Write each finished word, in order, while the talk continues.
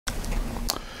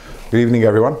Good evening,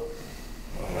 everyone.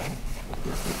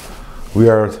 We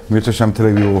are, Mitzvah Hashem,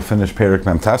 today we will finish Perek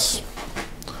Mem Tes.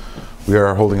 We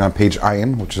are holding on page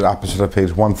Ayin, which is opposite of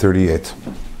page 138.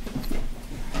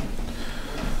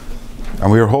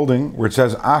 And we are holding where it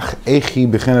says, Ach Echi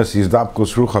Bechinas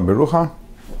Yizdabkus Rucha Berucha,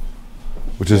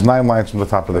 which is 9 lines from the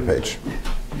top of the page.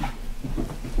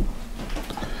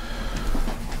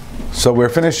 So we're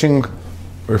finishing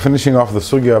off the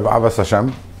sugya of Avas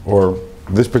Hashem, or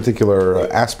this particular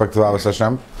aspect of Avas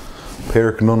Hashem,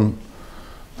 Perek Nun,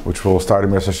 which will start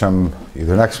in Mitzvah Hashem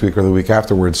either next week or the week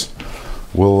afterwards.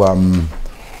 We'll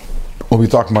be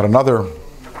talking about another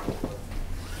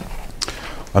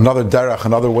derech,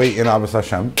 another way in Avas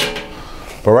Hashem.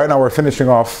 But right now we're finishing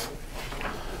off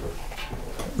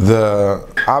the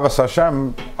Avas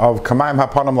Hashem of Kamayim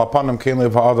Hapanim Lapanim Kein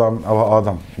Lev Ha'adam El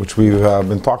Ha'adam, which we've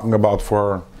been talking about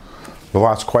for the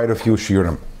last quite a few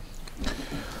shiurim.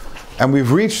 And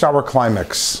we've reached our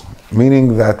climax,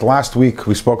 meaning that last week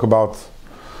we spoke about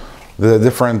the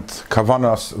different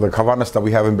kavanas, the kavanas that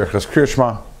we have in Birchas Kriyas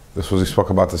Shema. We spoke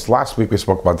about this last week, we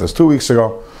spoke about this 2 weeks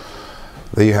ago.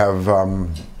 That you have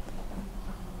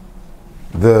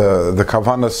the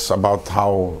kavanas about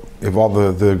how, if all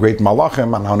the great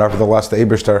malachim, and how nevertheless the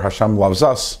Eibishter Hashem loves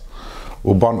us.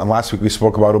 And last week we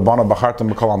spoke about Ubana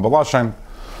B'chartam B'kolam B'lashem,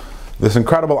 this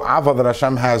incredible ava that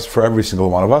Hashem has for every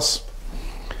single one of us.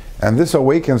 And this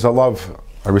awakens a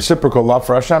reciprocal love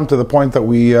for Hashem, to the point that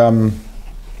we, when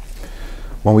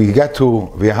we get to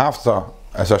V'ahavta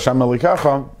as Hashem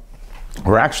Elikecha,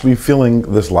 we're actually feeling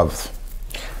this love.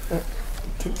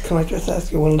 Can I just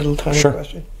ask you one little tiny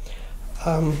question?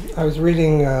 I was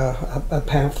reading a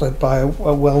pamphlet by a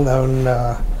well-known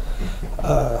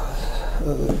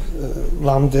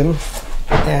Lamdim,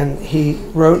 and he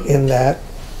wrote in that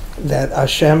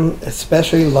Hashem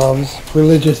especially loves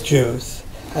religious Jews.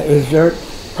 It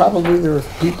was probably there were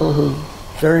people who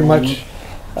very much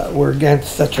were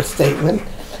against such a statement,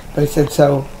 but he said,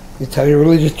 so you tell your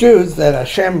religious Jews that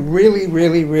Hashem really,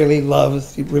 really, really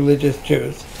loves the religious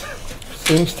Jews.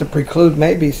 Seems to preclude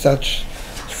maybe such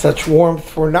warmth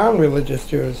for non-religious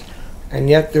Jews, and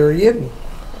yet they're Yidden,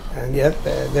 and yet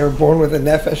they were born with a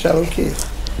nefesh Elokis.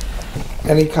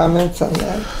 Any comments on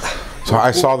that? So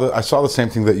I saw the same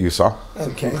thing that you saw.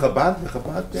 Okay. From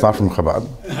Chabad? It's not from Chabad.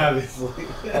 Obviously.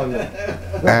 Oh, no.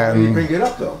 And You bring it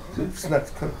up though. It's not.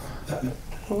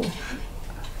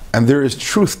 And there is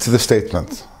truth to the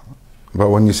statement. But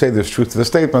when you say there's truth to the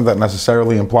statement, that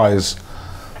necessarily implies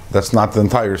that's not the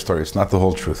entire story, it's not the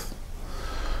whole truth.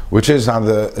 Which is, on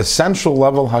the essential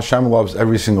level, Hashem loves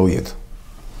every single Yid.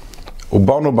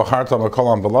 Ubanu b'charta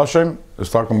b'kolam b'lashem is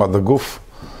talking about the guf,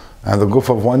 and the guf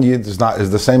of one Yid is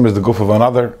the same as the guf of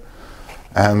another.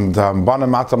 And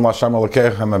banim atam l'Hashem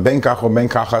elokechem, and ben kach ben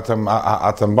kach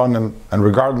atam banim, and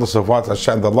regardless of what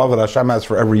Hashem, the love that Hashem has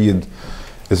for every Yid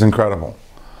is incredible.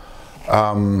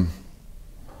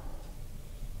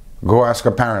 Go ask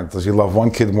a parent, does he love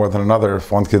one kid more than another? If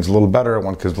one kid's a little better,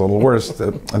 one kid's a little worse.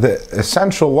 The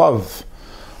essential love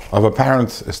of a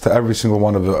parent is to every single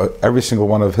one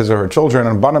of his or her children.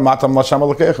 And banim atam l'Hashem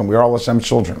elokechem, we are all Hashem's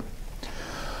children.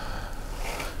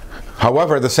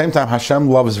 However, at the same time, Hashem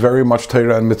loves very much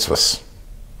Torah and mitzvahs.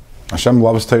 Hashem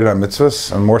loves Torah and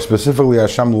mitzvahs, and more specifically,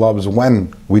 Hashem loves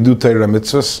when we do Torah and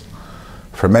mitzvahs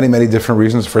for many, many different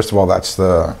reasons. First of all, that's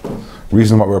the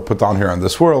reason why we're put down here in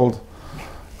this world.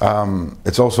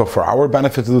 It's also for our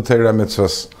benefit to do Torah and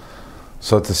mitzvahs.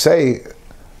 So to say,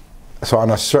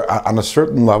 on a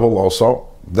certain level also,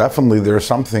 definitely there is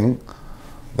something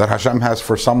that Hashem has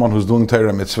for someone who's doing Torah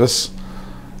and mitzvahs,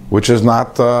 which is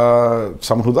not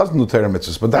someone who doesn't do Torah and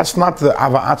mitzvahs. But that's not the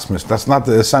Ava Atzmis, that's not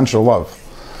the essential love.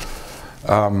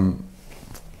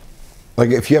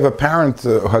 Like if you have a parent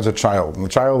who has a child, and the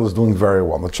child is doing very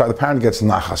well, the parent gets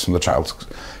nachas from the child.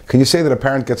 Can you say that a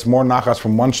parent gets more nachas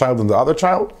from one child than the other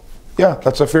child? Yeah,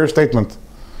 that's a fair statement.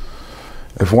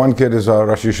 If one kid is a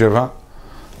Rosh Yeshiva,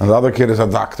 and the other kid is a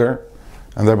doctor,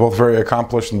 and they're both very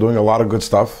accomplished and doing a lot of good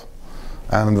stuff,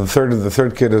 and the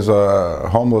third kid is a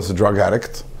homeless, a drug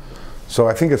addict, so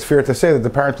I think it's fair to say that the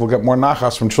parent will get more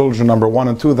nachas from children number 1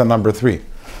 and 2 than number 3.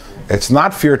 It's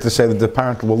not fair to say that the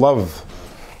parent will love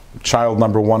child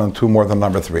number 1 and 2 more than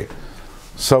number 3.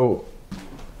 So,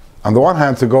 on the one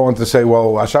hand, to go and to say,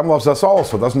 well, Hashem loves us all,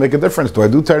 so it doesn't make a difference. Do I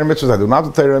do Torah mitzvahs? I do not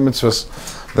do Torah mitzvahs.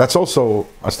 That's also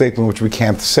a statement which we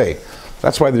can't say.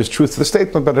 That's why there's truth to the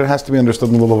statement, but it has to be understood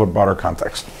in a little bit broader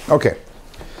context. Okay.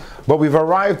 But we've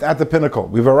arrived at the pinnacle.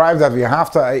 We've arrived at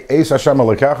V'ahavta Eis Hashem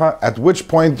Elikecha, at which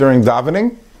point during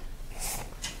davening,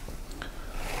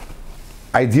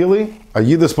 ideally, a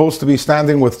Yid is supposed to be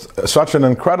standing with such an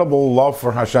incredible love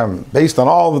for Hashem, based on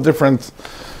all the different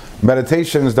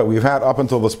meditations that we've had up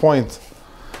until this point,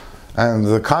 and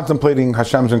the contemplating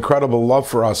Hashem's incredible love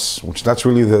for us, which that's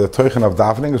really the teichen of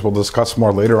davening, as we'll discuss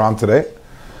more later on today.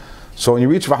 So when you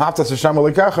reach V'ahavta Hashem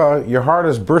Elokecha, your heart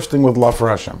is bursting with love for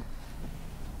Hashem.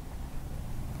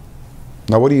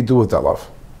 Now what do you do with that love?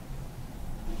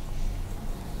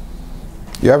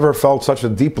 You ever felt such a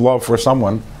deep love for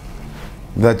someone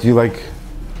that you like,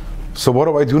 so what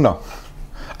do I do now?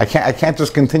 I can't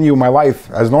just continue my life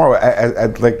as normal,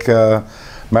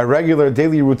 my regular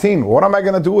daily routine. What am I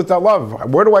going to do with that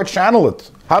love? Where do I channel it?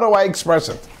 How do I express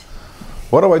it?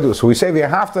 What do I do? So we say,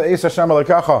 V'ahavta es Hashem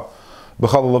Elokecha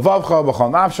b'chol levavcha,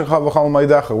 b'chol nafshecha, b'chol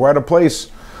maidecha. We're at a place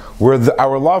where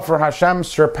our love for Hashem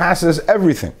surpasses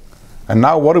everything. And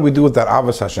now what do we do with that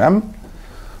Avos Hashem?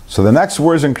 So the next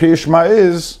words in Kriya Shema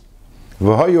is,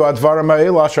 V'hoyu advarim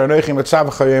ha'ela asher anochi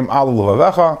mitzavcha yom al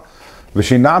levavecha,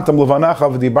 v'shinantam levanecha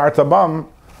v'dibarta bam.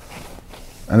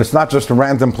 And it's not just a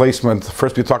random placement.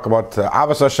 First we talk about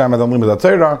Avos Hashem and then Limud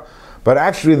HaTorah, but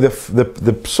actually the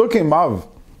psukim of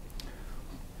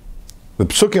the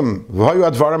psukim V'hoyu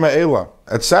advarim ha'ela,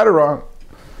 etc.,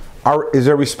 is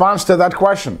a response to that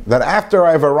question. That after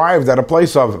I've arrived at a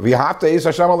place of V'ahavta es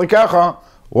Hashem Elokecha,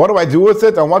 what do I do with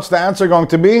it? And what's the answer going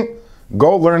to be?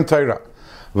 Go learn Torah.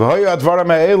 V'hoyu advarim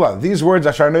ha'ela. These words,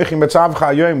 Asher anochi mitzavcha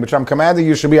hayom, which I'm commanding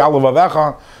you, should be al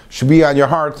levavecha, should be on your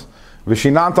heart.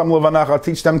 V'shinantam levanecha,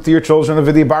 teach them to your children.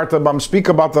 V'dibarta bam, speak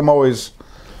about them always.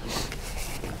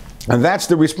 And that's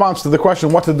the response to the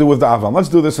question, what to do with the Avan. Let's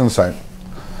do this inside.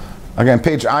 Again,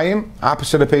 page Ayin,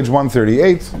 opposite of page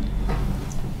 138.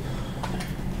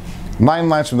 9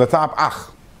 lines from the top. Ach.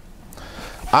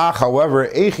 Ach, however,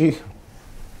 Echi.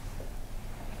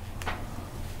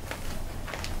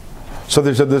 So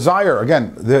there's a desire,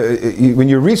 again, when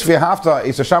you reach V'ahavta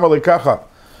es Hashem Elokecha,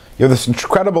 you have this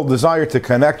incredible desire to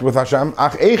connect with Hashem.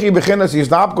 Ach Echi bechinas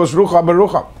izdapkos rucha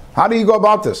berucha. How do you go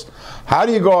about this? How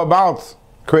do you go about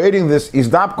creating this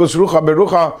izdapkos rucha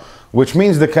berucha, which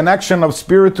means the connection of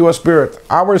spirit to a spirit,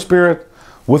 our spirit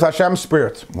with Hashem's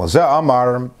spirit? L'zeh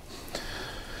amar.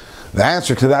 The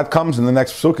answer to that comes in the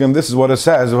next psukim. This is what it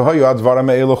says: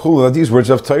 that these words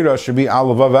of Torah should be al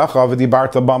levavecha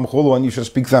v'dibarta bam chulu, and you should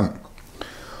speak them.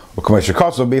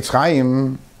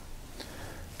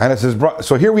 And it says,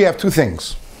 so here we have two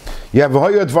things. You have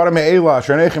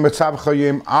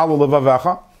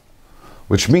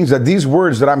which means that these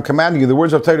words that I'm commanding you, the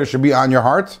words of Torah, should be on your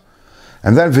heart.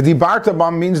 And then v'dibarta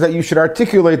bam means that you should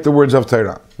articulate the words of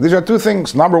Torah. These are two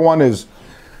things. Number one is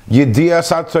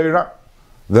yediyas Torah,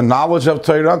 the knowledge of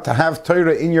Torah, to have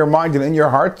Torah in your mind and in your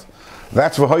heart.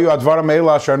 That's v'hoyu advarim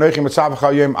ha'ela asher anochi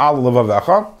mitzavcha yom al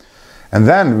levavecha. And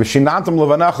then v'shinantam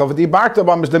levanecha v'dibarta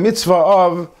bam is the mitzvah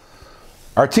of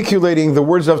articulating the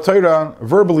words of Torah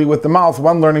verbally with the mouth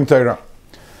when learning Torah.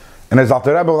 And as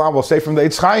Alter Rebbe will say from the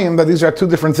Eitz Chaim, that these are two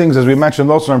different things, as we mentioned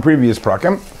also in previous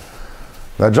prakim.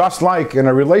 That just like in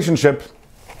a relationship,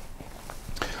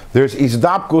 there's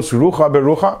izdapkus rucha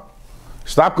berucha.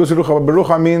 Izdapkus rucha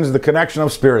berucha means the connection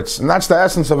of spirits, and that's the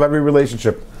essence of every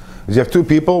relationship. Is you have two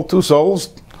people, two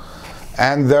souls,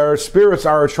 and their spirits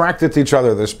are attracted to each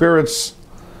other. Their spirits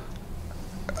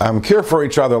care for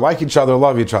each other, like each other,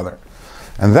 love each other.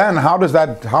 And then how does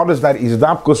that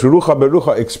izdapkus rucha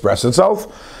berucha express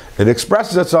itself? It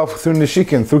expresses itself through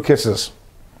nishikin, through kisses.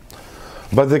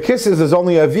 But the kisses is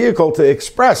only a vehicle to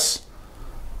express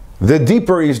the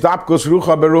deeper izdapkus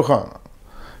rucha berucha.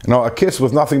 You know, a kiss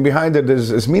with nothing behind it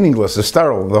is meaningless, is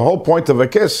sterile. The whole point of a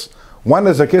kiss, when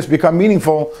does a kiss become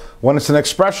meaningful? When it's an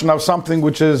expression of something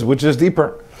which is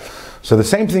deeper. So the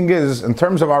same thing is, in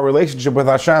terms of our relationship with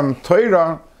Hashem,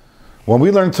 Torah, when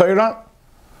we learn Torah,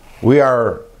 we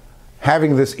are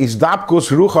having this izdapkus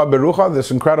rucha berucha,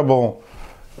 this incredible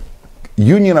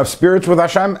union of spirits with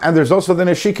Hashem, and there's also the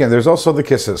neshikin, there's also the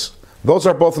kisses. Those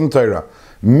are both in Torah.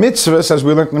 Mitzvahs, as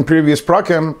we learned in previous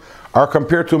prakim, are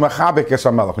compared to mechabek es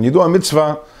hamelech. When you do a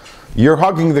mitzvah, you're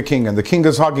hugging the king, and the king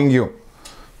is hugging you.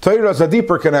 Torah is a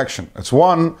deeper connection. It's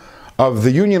one of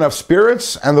the union of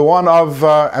spirits and the one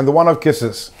of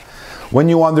kisses. When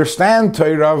you understand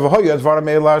Torah, when you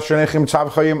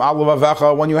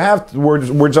have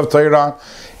words of Torah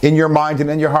in your mind and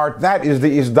in your heart, that is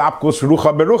the izdapkus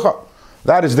rucha berucha.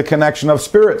 That is the connection of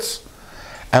spirits.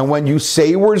 And when you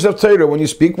say words of Torah, when you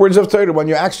speak words of Torah, when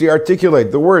you actually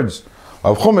articulate the words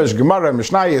of Chumash, Gemara,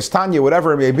 Mishnayos, Tanya,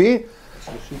 whatever it may be,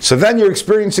 so then you're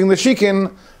experiencing the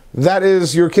shikin. That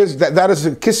is your kiss. That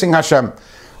is kissing Hashem.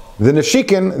 The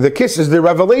neshikin, the kiss, is the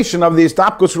revelation of the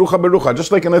istapkus rucha berucha.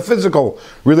 Just like in a physical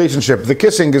relationship, the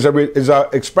kissing is a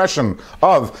expression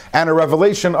of and a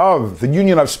revelation of the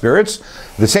union of spirits.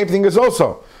 The same thing is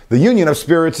also the union of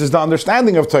spirits is the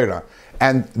understanding of Torah.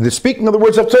 And the speaking of the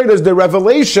words of Torah is the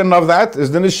revelation of that,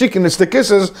 is the nishikin, it's the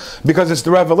kisses, because it's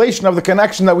the revelation of the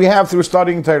connection that we have through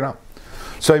studying Torah.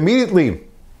 So immediately,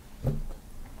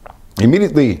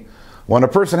 when a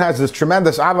person has this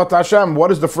tremendous avat Hashem,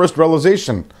 what is the first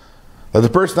realization that the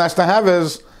person has to have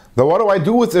is, that what do I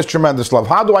do with this tremendous love?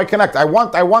 How do I connect? I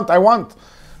want.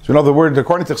 So you know the word,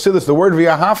 according to Chassidus, the word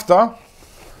v'ahavta,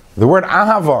 the word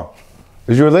ahava,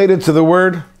 is related to the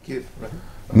word? Give, right?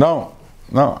 No,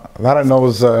 that I know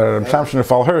is Shamshon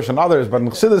Fal Hirsch and others, but in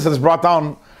Chassidus it's brought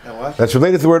down that's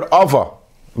related to the word ava,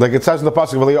 like it says in the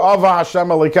pasuk, "V'li'ava Hashem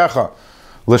Elokecha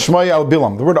l'shmoi al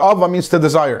bilam." The word ava means to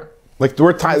desire, like the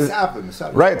word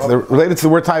taiva. Right, they're related to the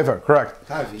word taiva,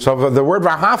 correct. So the word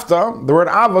v'ahavta, the word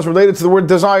ava is related to the word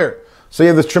desire. So you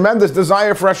have this tremendous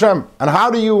desire for Hashem, and how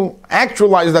do you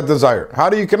actualize that desire? How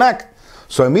do you connect?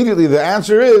 So immediately the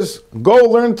answer is, go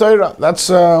learn Torah. That's,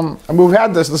 and we've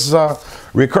had this is a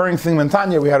recurring thing in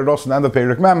Tanya, we had it also in the end of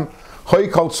Perek Mem, Hoy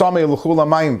kol tzamei l'chul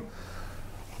hamayim.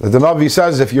 The Navi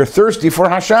says, if you're thirsty for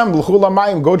Hashem, l'chul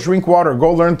hamayim, go drink water,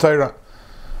 go learn Torah.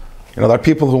 You know, there are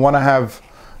people who want to have,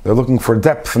 they're looking for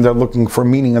depth, and they're looking for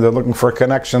meaning, and they're looking for a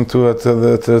connection to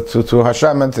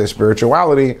Hashem and to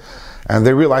spirituality, and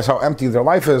they realize how empty their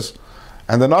life is.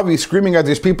 And the Navi is screaming at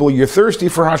these people, you're thirsty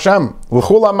for Hashem.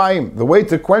 L'chul hamayim. The way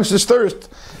to quench this thirst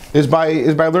is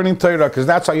by learning Torah, because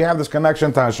that's how you have this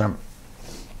connection to Hashem.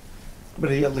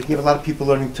 But you have a lot of people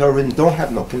learning Torah and don't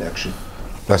have no connection.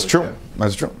 That's true.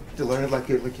 That's true. They learn it like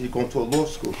you're going to a law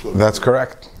school. That's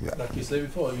correct. Yeah. Like you said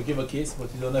before, you give a kiss,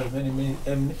 but you don't have any meaning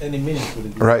to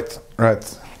it. Right.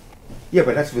 Yeah,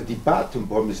 but that's what the bottom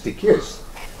bomb is the kiss.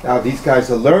 Now these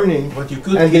guys are learning, But you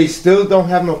could and they kiss. still don't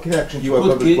have no connection You to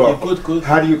could a kiss. Baruch You Baruch. could.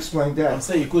 How do you explain I'm that?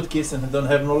 saying you could kiss and don't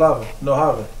have no love, no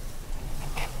have.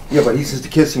 Yeah, but he says the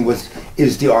kissing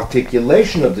is the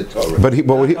articulation of the Torah. But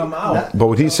Come out.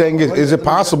 what he's saying is it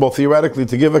possible theoretically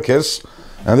to give a kiss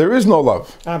and there is no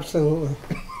love? Absolutely.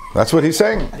 That's what he's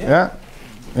saying. Yeah.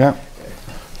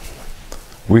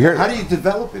 We hear How do you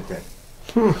develop it then?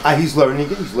 He's learning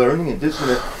and this and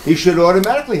that. He should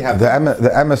automatically have the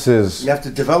that. emes is You have to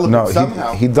develop no. it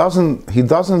somehow. He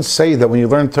doesn't say that when you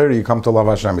learn Torah you come to love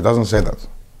Hashem. He doesn't say that.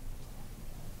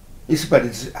 Yes, but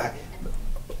it's you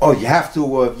have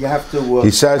to.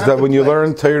 He says that when you contemplate.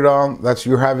 learn Torah, that's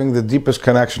you're having the deepest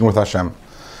connection with Hashem,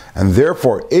 and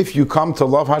therefore, if you come to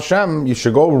love Hashem, you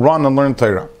should go run and learn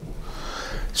Torah.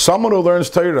 Someone who learns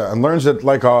Torah and learns it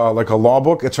like a law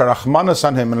book, it's a rachmanas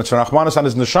on him and it's a rachmanas on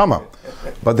his neshama,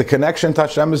 but the connection to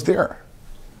Hashem is there.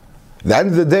 At the end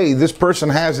of the day, this person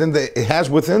has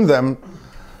within them,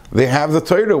 they have the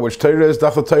Torah, which Torah is the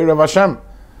Torah of Hashem.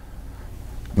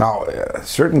 Now,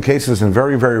 certain cases, in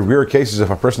very, very rare cases, if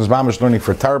a person is mamish learning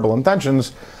for terrible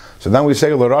intentions, so then we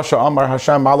say, L'Rasha Amar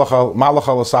Hashem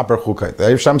Malacha L'Saper Chukay. The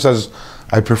Hashem says,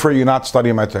 I prefer you not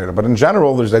study my Torah. But in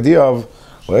general, there's the idea of,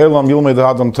 L'Elam Yilmei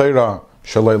Adam Torah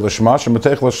Shalei L'Shma,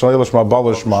 Shemetech L'Shalei L'Shma Ba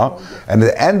L'Shma. And at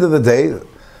the end of the day,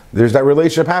 there's that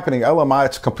relationship happening. Elamah,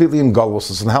 it's completely in Galus,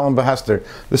 it's in Helen Behester.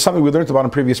 This is something we learned about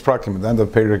in previous prakim, at the end of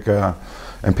Perek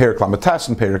Lamates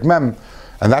and Perek Mem.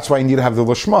 And that's why you need to have the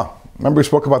L'Shma. Remember we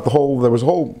spoke about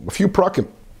a few prakim.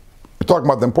 We're talking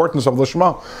about the importance of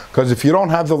L'Shma, because if you don't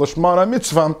have the L'Shma on a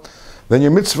mitzvah, then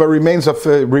your mitzvah remains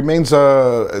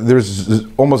there's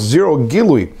almost zero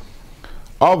gilui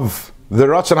of the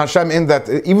Ratzon Hashem in that,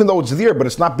 even though it's there, but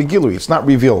it's not begilui, it's not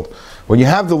revealed. When you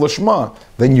have the L'Shma,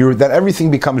 then that everything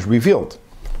becomes revealed.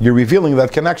 You're revealing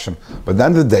that connection. But at the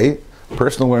end of the day,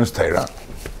 person who learns Torah,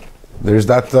 there's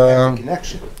that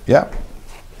connection. Yeah.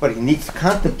 But he needs to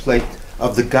contemplate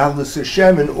of the godless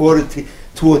Hashem in order to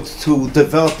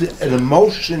develop an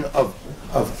emotion of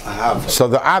Ahava. So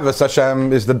the Avos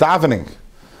Hashem is the davening.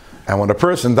 And when a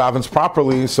person davens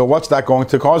properly, so what's that going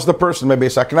to cause the person? Maybe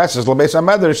it's Akneses, Lebeis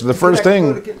HaMedrash, the first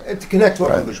thing. To connect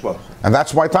with English. And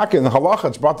that's why Taki in the halacha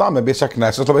it's brought down, maybe it's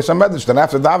Akneses, Lebeis HaMedrash. Then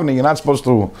after davening, you're not supposed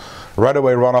to right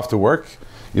away run off to work.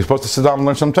 You're supposed to sit down and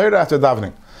learn some Torah after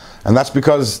davening. And that's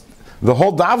because the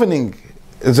whole davening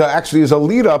is a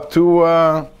lead up to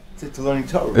learning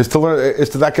Torah. Is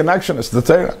to that connection, it's the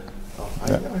Torah.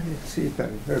 I see it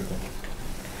better, very better.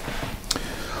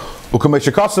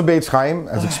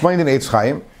 As explained in Eitz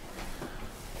Chaim,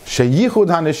 sheyichud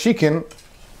haneshikin,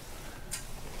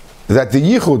 that the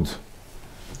yichud,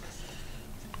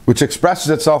 which expresses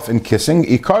itself in kissing,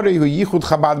 ikari hu yichud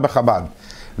chabad b'chabad.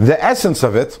 The essence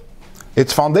of it,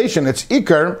 its foundation, its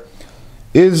ikar,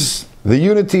 is the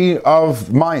unity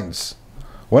of minds.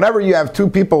 Whenever you have two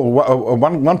people,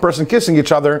 one person kissing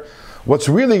each other, what's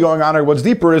really going on, or what's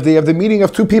deeper, is they have the meeting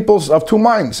of two peoples, of two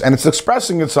minds, and it's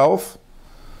expressing itself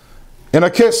in a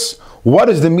kiss. What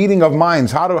is the meeting of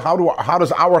minds? How does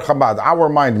our Chabad, our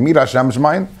mind, meet Hashem's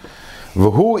mind?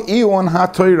 V'hu iyun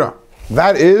ha-Torah.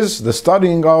 That is the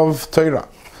studying of Torah.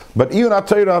 But iyun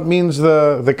ha-Torah means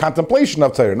the contemplation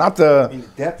of Torah, not the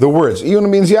words. Iyun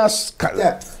means yes,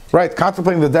 Depth. right,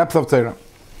 contemplating the depth of Torah.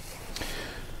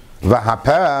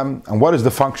 V'hapeh, and what is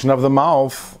the function of the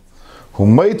mouth? Hu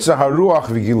moitza haruach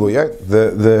v'giluya.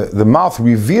 The mouth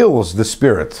reveals the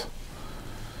spirit.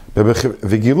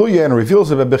 V'giluya, and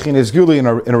reveals it b'bechinas gilui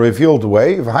in a revealed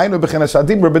way. V'hainu bechinas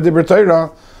adibur b'dibur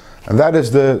Torah. And that is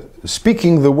the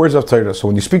speaking the words of Torah. So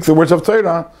when you speak the words of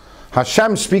Torah,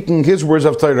 Hashem speaking His words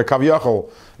of Torah, Kaviyachol,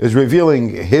 is revealing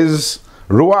His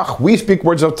Ruach. We speak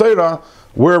words of Torah,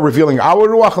 we're revealing our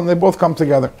Ruach, and they both come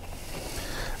together.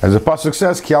 As the Pasuk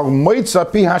says, Ki al moitza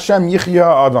pi Hashem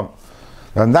yichya Adam.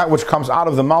 And that which comes out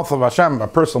of the mouth of Hashem, a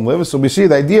person lives. So we see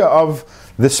the idea of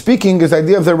the speaking is the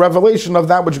idea of the revelation of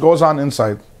that which goes on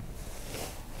inside.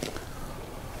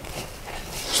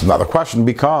 So now the question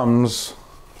becomes,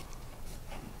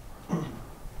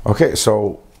 okay,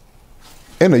 so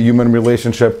in a human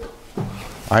relationship,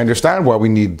 I understand why we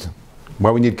need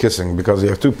kissing, because you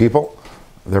have two people,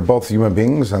 they're both human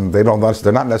beings, and they're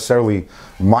not necessarily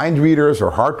mind readers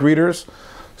or heart readers.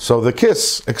 So the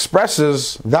kiss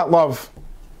expresses that love.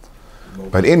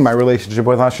 But in my relationship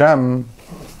with Hashem,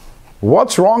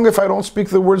 what's wrong if I don't speak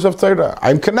the words of Torah?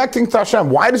 I'm connecting to Hashem.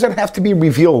 Why does it have to be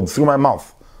revealed through my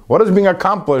mouth? What is being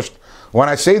accomplished when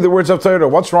I say the words of Torah?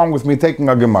 What's wrong with me taking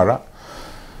a Gemara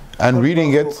and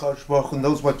reading it? Who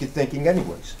knows what you're thinking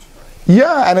anyways?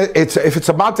 Yeah, and if it's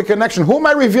about the connection, who am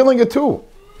I revealing it to?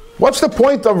 What's the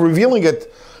point of revealing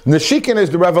it? Neshikin is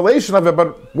the revelation of it,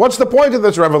 but what's the point of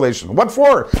this revelation? What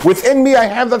for? Within me I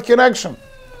have that connection.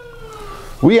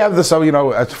 We have this, from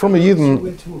a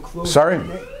Yidden. Sorry?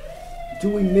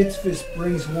 Doing mitzvahs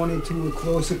brings one into a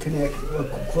closer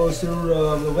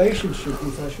relationship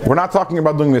with Hashem. We're not talking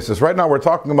about doing mitzvahs. Right now we're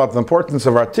talking about the importance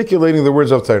of articulating the words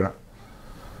of Torah.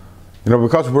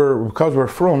 Because we're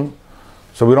frum,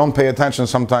 so we don't pay attention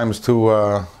sometimes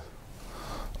to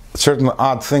certain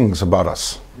odd things about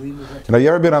us. You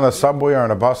ever been on a subway or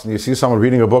on a bus and you see someone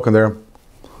reading a book and they're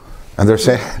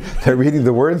saying they're reading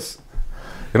the words?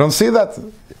 You don't see that.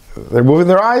 They're moving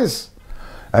their eyes,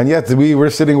 and yet we're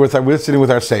sitting with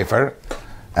our sefer,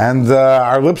 and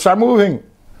our lips are moving.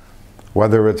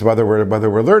 Whether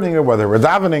we're learning or whether we're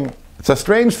davening, it's a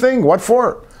strange thing. What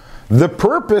for? The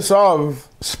purpose of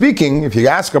speaking. If you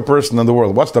ask a person in the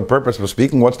world, what's the purpose of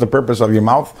speaking? What's the purpose of your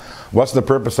mouth? What's the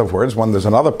purpose of words? When there's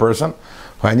another person,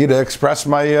 I need to express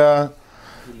my.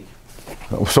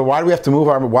 So why do we have to move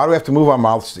our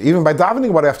mouths? Even by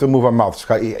davening, why do we have to move our mouths?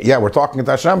 Yeah, we're talking to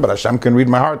Hashem, but Hashem can read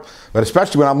my heart. But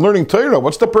especially when I'm learning Torah,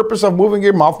 what's the purpose of moving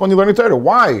your mouth when you're learning Torah?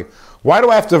 Why? Why do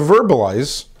I have to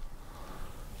verbalize?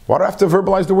 Why do I have to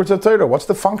verbalize the words of Torah? What's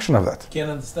the function of that? You can't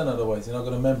understand otherwise. You're not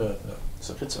going to remember.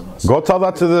 Go tell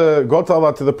that to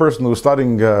the person who's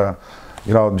studying,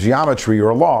 geometry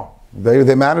or law.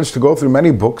 They manage to go through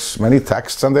many books, many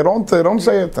texts, and they don't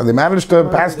say it, and they manage to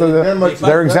pass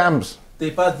their exams. They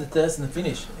pass the test and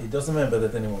finish. He doesn't remember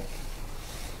that anymore.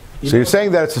 So you're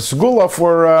saying that it's a segula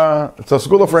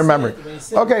for memory.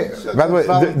 Okay. By the way,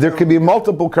 there could be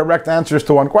multiple correct answers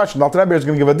to one question. Alter Rebbe is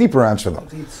going to give a deeper answer, though.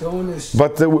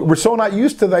 But we're so not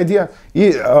used to the idea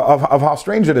of how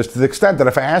strange it is, to the extent that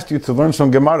if I asked you to learn some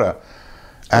Gemara,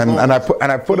 and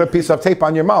I put a piece of tape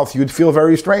on your mouth, you'd feel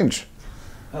very strange.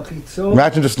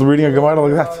 Imagine just reading a Gemara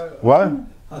like that. What?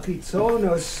 Right.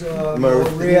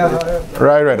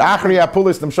 Achri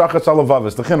apulis nemshachas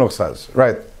alavavis. The Chinuch says.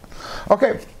 Right.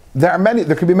 Okay.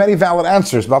 There could be many valid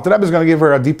answers, but Alter Rebbe is going to give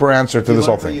her a deeper answer to this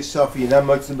whole thing. Yourself, you're not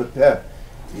much of a pair.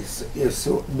 It's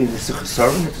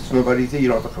nobody there. You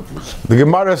don't have to confuse. The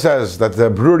Gemara says that the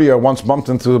Bruria once bumped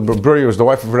into Bruria was the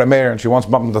wife of Remeir, and she once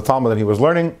bumped into Talmud, and he was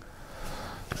learning,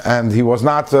 and he was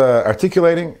not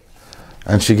articulating,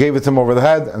 and she gave it to him over the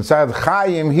head and said,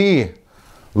 "Chayim hi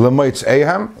l'meitz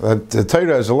ehem." That the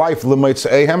Torah is a life l'meitz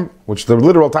ehem, which the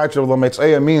literal title of l'meitz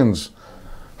ehem means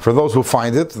for those who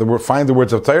find it, find the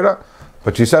words of Torah.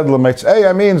 But she said l'meitz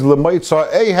ehem means l'meitz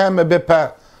ehem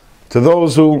b'peh, to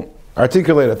those who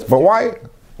articulate it. But why?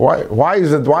 Why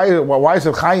is it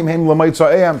Chaim Him L'Meitz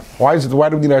Ehem? Why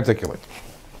do we need to articulate?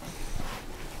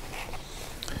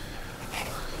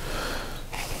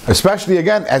 Especially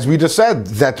again, as we just said,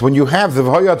 that when you have the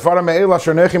V'hoyat Vara Me'ela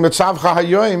Shernechim Etzavcha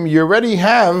Hayoim, you already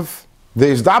have the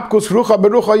Izdapkus Rucha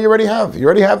Berucha. You already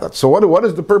have that. So what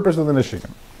is the purpose of the Nishikim?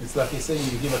 It's like you're saying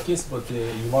you give a kiss, but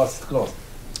your mouth is closed.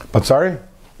 But sorry?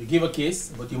 You give a kiss,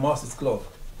 but your mouth is closed.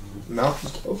 Mouth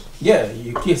is closed. Yeah,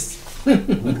 you kiss. You're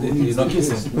not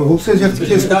kissing. No, who says you have to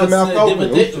kiss with the mouth open?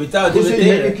 Without Who says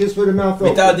you have to kiss with the mouth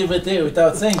open?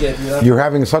 without saying it. You know? You're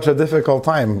having such a difficult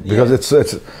time because it's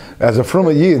as a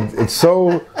Fruma Yid, it's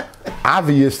so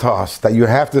obvious to us that you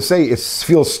have to say it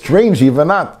feels strange, even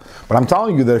not. But I'm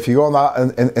telling you that if you go out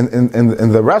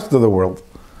in the rest of the world,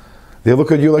 they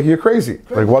look at you like you're crazy.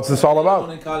 Like, what's this all about?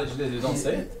 In college, you don't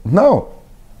say it. No.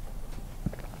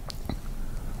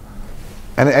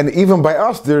 And even by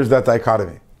us, there's that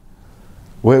dichotomy.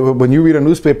 When you read a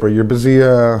newspaper, you're busy.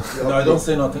 No, I don't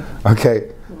say nothing.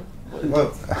 Okay.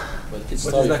 Well, But it's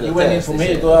like you went in from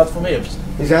here, go out from here.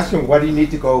 he's asking, why do you need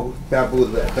to go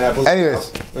babble?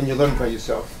 Anyways. When you learn by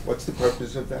yourself, what's the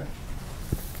purpose of that?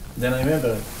 Then I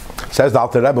remember. Says the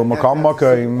Alter Rebbe, Makal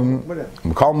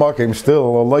Makim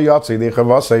still,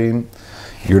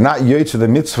 you're not yet to the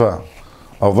mitzvah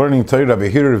of learning Torah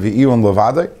Behir V'i'un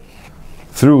Levadei,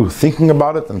 through thinking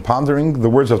about it and pondering the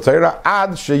words of Torah,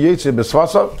 ad sheyetze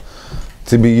b'svasav,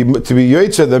 to be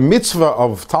yetze the mitzvah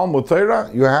of Talmud Torah,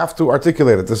 you have to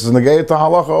articulate it. This is negayat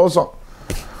halacha also.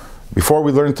 Before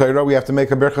we learn Torah, we have to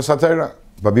make a berachas HaTorah.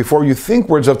 But before you think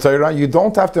words of Torah, you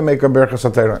don't have to make a berachas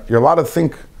HaTorah. You're allowed to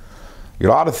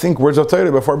think words of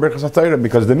Torah before berachas HaTorah,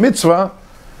 because the mitzvah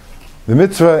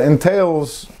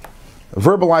entails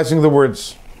verbalizing the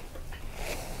words.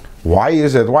 Why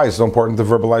is it so important to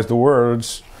verbalize the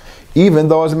words? Even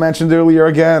though, as I mentioned earlier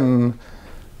again,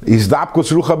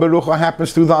 Izdapkus Rucha Berucha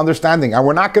happens through the understanding. And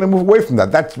we're not going to move away from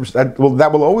that. That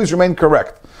will always remain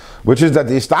correct. Which is that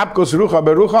the Izdapkus Rucha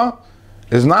Berucha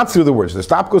is not through the words. The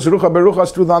Izdapkus Rucha Berucha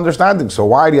is through the understanding. So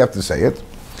why do you have to say it?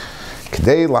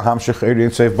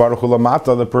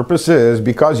 The purpose is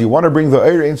because you want to bring the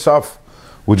Eir Ein Sof,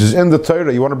 which is in the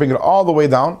Torah, you want to bring it all the way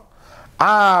down.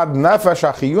 Ad Nefesh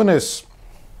Achiyunis,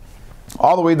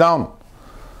 all the way down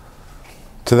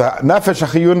to the Nefesh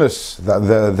Achiyunis,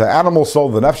 the animal soul,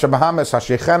 the Nefesh Bahamis,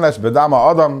 Hashechenes,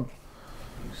 Bedama Adam,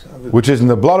 which is in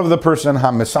the blood of the person,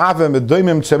 HaMesavim,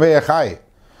 Edoimim, Tzemei Echai.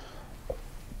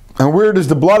 And where does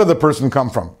the blood of the person come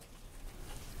from?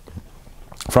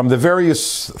 From the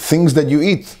various things that you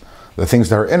eat, the things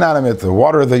that are inanimate, the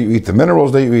water that you eat, the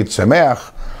minerals that you eat,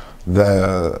 Tzemeach,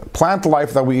 the plant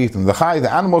life that we eat, and the Chai,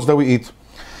 the animals that we eat.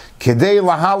 Kedei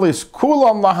lahalis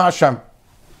kulam lahashem.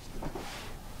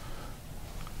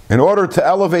 In order to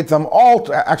elevate them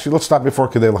all, actually, let's stop before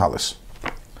Kedei lahalis.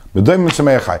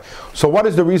 So what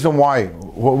is the reason why?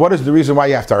 What is the reason why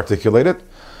you have to articulate it?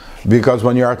 Because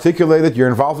when you articulate it, you're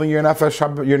involving your nefesh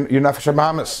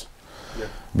habahamis.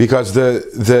 Because the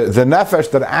nefesh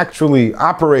that actually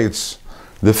operates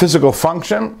the physical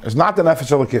function is not the nefesh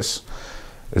elokis.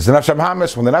 It's the nefesh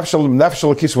habahamis. When the nefesh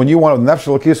elokis, when the nefesh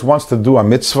elokis wants to do a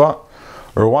mitzvah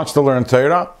or wants to learn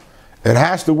Torah, it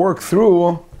has to work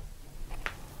through.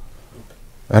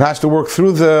 It has to work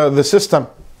through the system.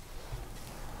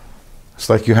 It's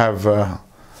like you have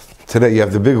today. You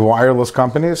have the big wireless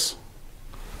companies,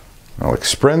 like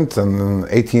Sprint and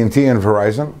AT&T and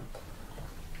Verizon,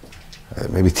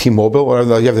 maybe T-Mobile. Or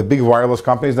you have the big wireless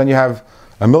companies. Then you have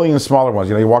a million smaller ones.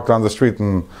 You walk down the street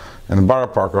in Borough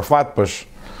Park or Flatbush,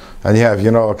 and you have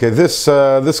this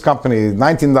company,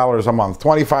 $19 a month,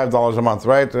 $25 a month,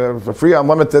 right? Free,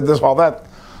 unlimited, this, all that.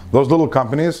 Those little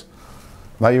companies.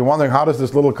 Now you're wondering, how does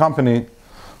this little company,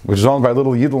 which is owned by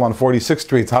Little Yidel on 46th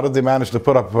Street, how did they manage to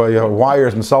put up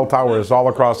wires and cell towers all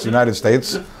across the United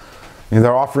States? And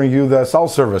they're offering you the cell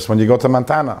service when you go to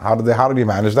Montana. How did he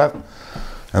manage that?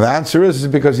 And the answer is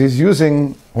because he's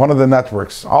using one of the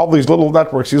networks. All these little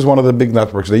networks use one of the big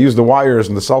networks. They use the wires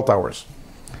and the cell towers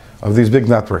of these big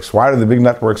networks. Why do the big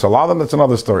networks allow them? That's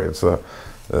another story. It's the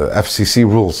FCC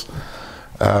rules,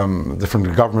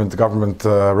 different government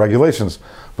regulations.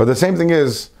 But the same thing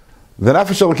is, the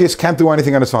Nefesh Elokis can't do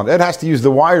anything on its own. It has to use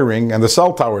the wiring and the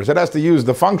cell towers. It has to use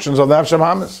the functions of the Nefesh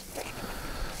Habahamis.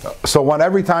 So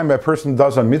every time a person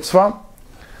does a mitzvah,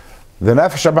 the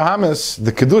Nefesh Habahamis,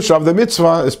 the Kedusha of the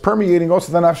mitzvah, is permeating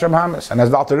also the Nefesh Habahamis. And as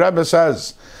the Alter Rebbe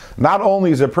says, not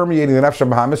only is it permeating the Nefesh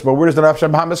Habahamis, but where does the Nefesh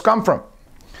Habahamis come from?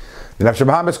 The Nefesh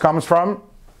Habahamis comes from,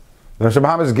 the Nefesh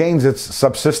Habahamis gains its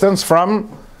subsistence from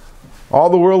all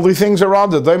the worldly things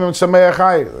around it,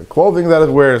 the clothing that it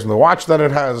wears, and the watch that it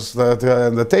has,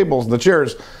 the tables, the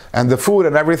chairs, and the food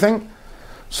and everything,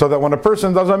 so that when a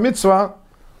person does a mitzvah,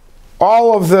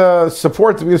 all of the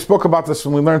support, we spoke about this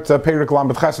when we learned Perek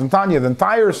Lamed Ches and Tanya, the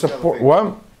entire support,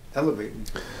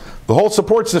 Elevated. The whole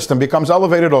support system becomes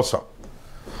elevated also.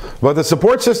 But the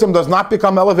support system does not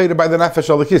become elevated by the Nefesh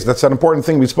Elokis. That's an important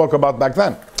thing we spoke about back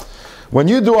then. When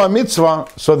you do a mitzvah,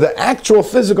 so the actual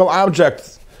physical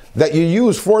object that you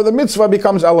use for the mitzvah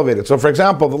becomes elevated. So for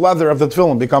example, the leather of the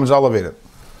tefillin becomes elevated.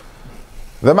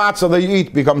 the matzah that you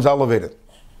eat becomes elevated.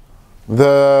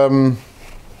 The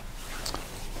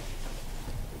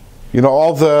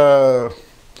all the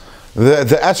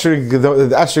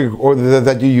esrog or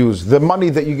that you use, the money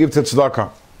that you give to tzedakah,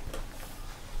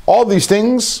 all these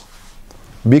things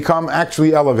become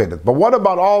actually elevated. But what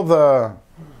about all the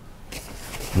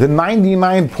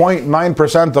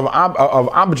 99.9% of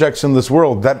objects in this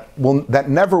world that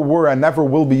never were and never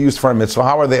will be used for a mitzvah?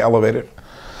 How are they elevated?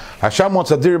 Hashem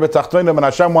wants a dir b'tachtonim, and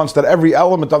Hashem wants that every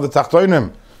element of the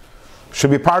tachtonim should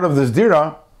be part of this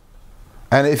dira.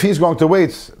 And if He's going to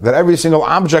wait that every single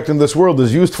object in this world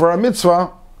is used for a mitzvah,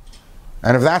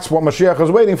 and if that's what Mashiach is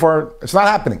waiting for, it's not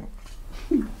happening.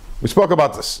 We spoke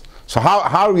about this. So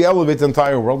how do we elevate the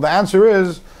entire world? The answer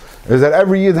is that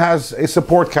every Yid has a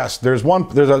support cast. There's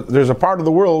a part of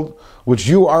the world which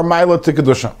you are Maila to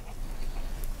Kedusha.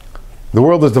 The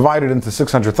world is divided into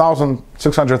 600,000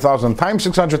 times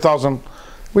 600,000.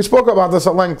 We spoke about this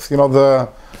at length.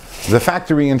 The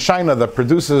factory in China that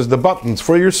produces the buttons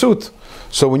for your suit.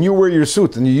 So when you wear your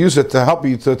suit and you use it to help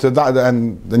you to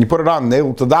and then you put it on and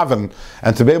able to daven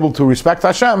and to be able to respect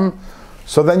Hashem,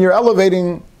 so then you're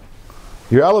elevating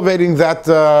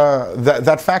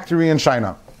that factory in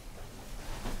China.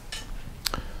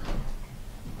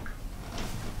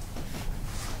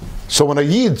 So when a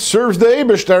Yid serves the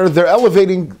Eibishter, they're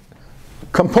elevating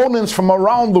components from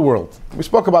around the world. We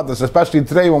spoke about this, especially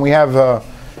today when we have a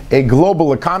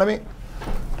global economy,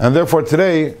 and therefore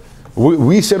today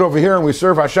we sit over here and we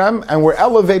serve Hashem, and we're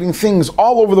elevating things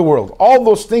all over the world. All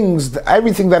those things,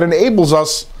 everything that enables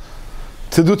us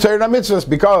to do Torah mitzvahs,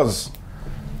 because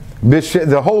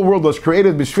the whole world was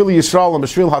created B'shvil Yisrael and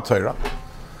B'shvil HaTorah.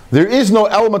 There is no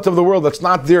element of the world that's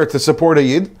not there to support a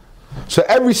Yid. So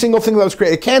every single thing that was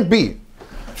created,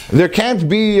 there can't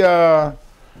be a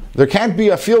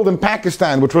field in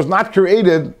Pakistan which was not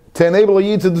created to enable a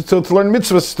Yid to learn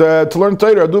mitzvahs, to learn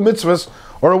Torah, do mitzvahs,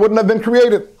 or it wouldn't have been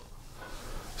created.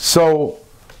 So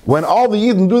when all the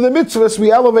Yidden do the mitzvahs,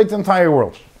 we elevate the entire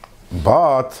world.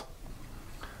 But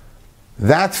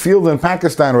that field in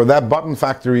Pakistan or that button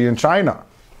factory in China,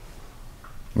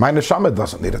 my neshama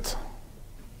doesn't need it.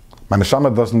 My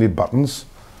neshama doesn't need buttons,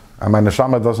 and my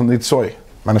neshama doesn't need soy.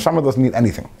 My neshama doesn't need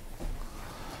anything.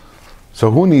 So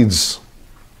who needs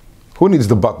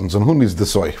the buttons and who needs the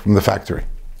soy from the factory,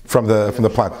 from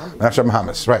the plant? Hashem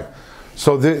Hamas, right?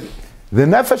 So the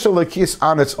nefesh alikis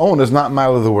on its own is not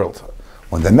mile of the world.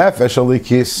 When the nefesh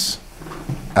alikis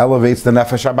elevates the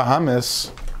nefesh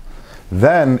abahamis,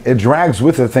 then it drags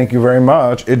with it, thank you very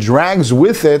much, it drags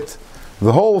with it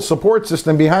the whole support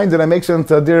system behind it and makes it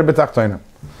into a dir b'tachtonim.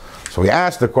 So we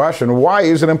asked the question, why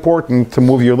is it important to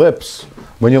move your lips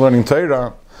when you're learning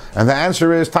Torah? And the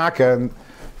answer is, Taka,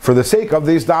 for the sake of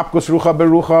these dapkus rucha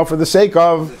berucha, for the sake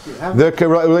of the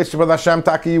relationship with Hashem,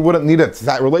 Taka, you wouldn't need it.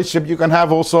 That relationship you can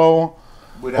have also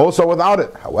without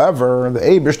it. However, the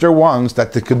Eibishter wants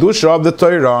that the kedusha of the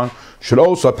Torah should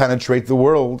also penetrate the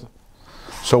world.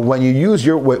 So when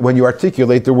you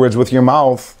articulate the words with your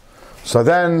mouth, so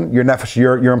then your nefesh,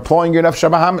 you're employing your nefesh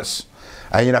habahamis,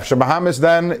 and your nefesh habahamis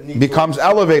then becomes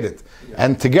elevated.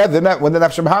 And together, when the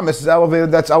nefesh habahamis is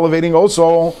elevated, that's elevating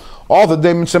also all the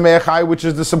Deim Tzemei, which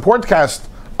is the support cast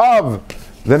of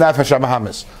the nefesh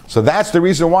habahamis. So that's the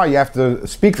reason why you have to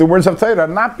speak the words of Torah,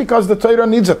 not because the Torah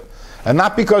needs it, and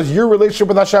not because your relationship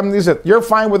with Hashem needs it. You're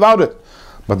fine without it.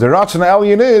 But the Ratzon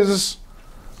Elyon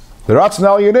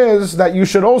is that you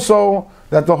should also,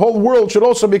 that the whole world should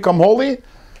also become holy,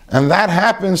 and that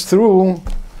happens through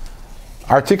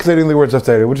articulating the words of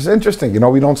Torah, which is interesting.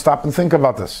 We don't stop and think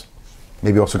about this.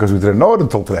 Maybe also because we didn't know it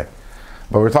until today.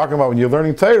 But we're talking about when you're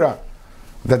learning Torah,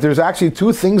 that there's actually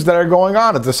two things that are going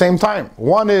on at the same time.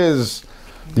 One is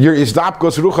your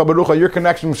izdapkos rucha berucha, your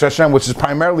connection with Hashem, which is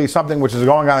primarily something which is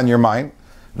going on in your mind.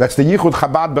 That's the yichud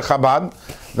Chabad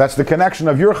b'Chabad. That's the connection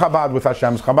of your Chabad with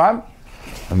Hashem's Chabad.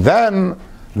 And then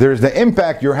there's the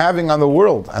impact you're having on the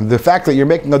world, and the fact that you're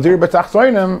making a dir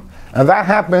b'tachtonim, and that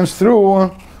happens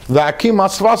through the akim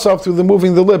asvasav, through the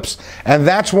moving the lips. And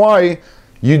that's why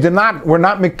we're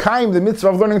not mekayim the mitzvah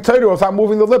of learning Torah without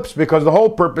moving the lips, because the whole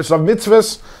purpose of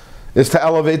mitzvahs is to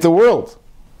elevate the world.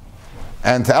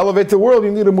 And to elevate the world,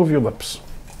 you need to move your lips.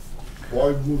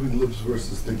 Why moving lips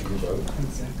versus thinking about it?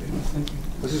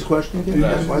 What's his question again?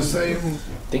 Yeah, by saying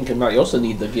Thinking about, you also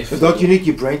need the gift. But don't you need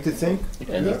your brain to think?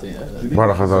 Anything.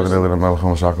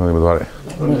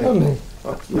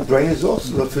 Your brain is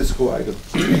also the physical item.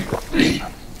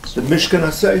 It's the Mishkan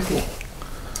HaSeichel.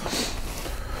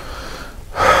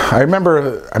 I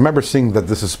remember seeing that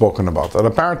this is spoken about, and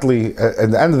apparently,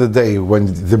 at the end of the day,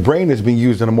 when the brain is being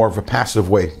used in a more of a passive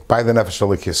way by the nefesh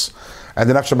alikis, And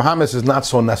the Nefesh Bahamis is not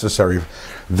so necessary.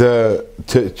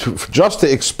 Just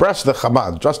to express the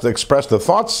Chabad, just to express the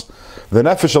thoughts, the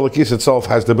Nefesh Elokis itself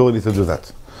has the ability to do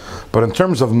that. But in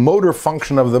terms of motor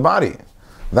function of the body,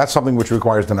 that's something which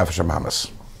requires the Nefesh Bahamis.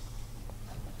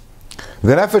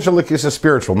 The Nefesh Elokis is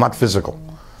spiritual, not physical.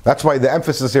 That's why the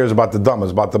emphasis here is about the dam,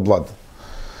 is about the blood.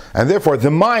 And therefore, the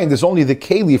mind is only the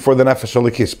keli for the Nefesh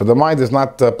Elokis, but the mind is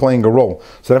not playing a role.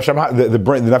 So the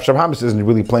Nefesh Bahamis isn't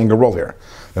really playing a role here.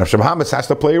 The Nefesh Bahamis has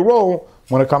to play a role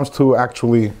when it comes to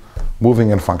actually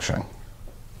moving and functioning.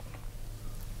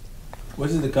 What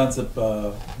is the concept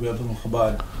we have from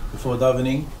Chabad? Before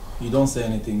davening, you don't say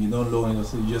anything, you don't know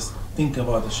anything, you just think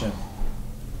about Hashem.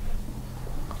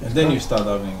 And then you start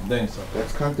davening, then you start.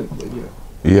 That's contemplate, yeah.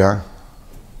 Yeah.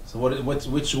 So which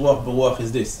ruach b'ruach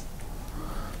is this?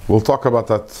 We'll talk about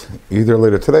that either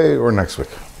later today or next week.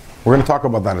 We're going to talk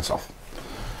about that itself.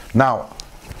 Now,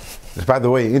 by the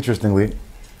way, interestingly,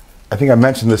 I think I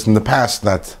mentioned this in the past,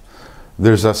 that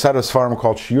there's a set of Sfarim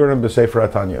called Shiurim B'Sefer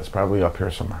HaTanya. It's probably up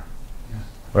here somewhere.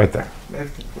 Right there.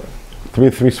 Three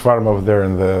Sfarim over there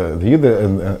in the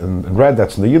in red,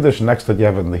 that's in the Yiddish, and next to it you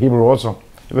have it in the Hebrew also.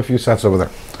 You have a few sets over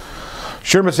there.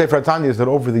 Shiurim B'Sefer HaTanya is that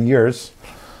over the years,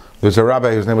 there's a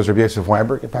rabbi whose name was Rabbi Yosef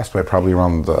Weinberg. He passed away probably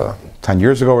around 10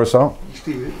 years ago or so.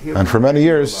 And for many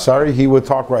years, he would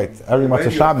talk right. Every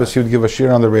Motzei Shabbos, he would give a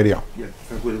shir on the radio. Yeah,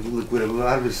 with a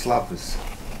lot of Slavas.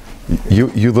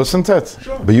 You listened to it?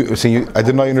 Sure. But I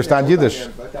didn't know you understand Yiddish.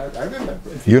 But I remember.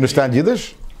 You understand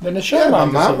Yiddish? Yeah, my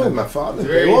mom and my father,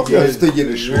 they all understood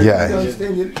Yiddish. Yeah.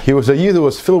 He was a Yid who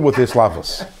was filled with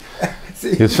Islavos.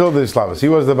 He was filled with Islavos. He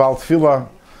was the Baal Tefillah.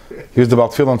 He was the Baal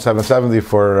Tefillah on 770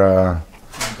 for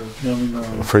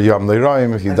Yom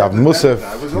Leroim. He davened Musaf.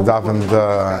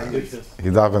 He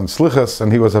davened Slichas,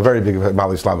 and he was a very big Baal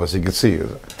Islavos. You could see, he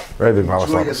was a very big Baal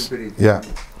Islavos. Yeah.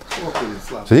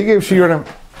 So he gave shiurim,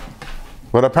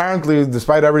 but apparently,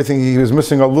 despite everything, he was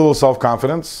missing a little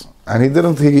self-confidence, and he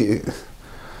didn't.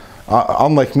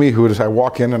 Unlike me, I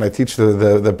walk in and I teach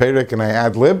the Perek and I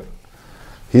ad lib,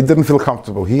 he didn't feel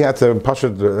comfortable. He had to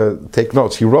take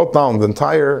notes. He wrote down the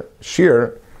entire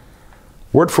shir,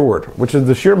 word for word, which is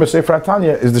the shir B'Sefer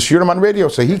HaTanya, is the shiurim on radio.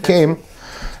 So he came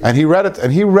and he read it,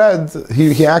 and he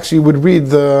actually would read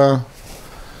the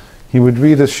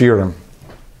shiurim.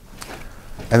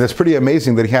 And it's pretty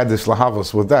amazing that he had this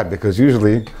lahavos with that, because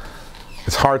usually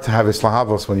it's hard to have this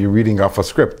lahavos when you're reading off a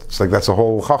script. It's like that's a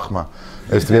whole chachma,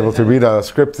 is to be able to read a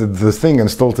scripted this thing and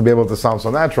still to be able to sound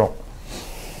so natural.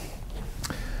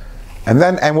 And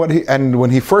when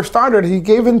he first started, he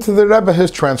gave into the Rebbe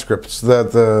his transcripts,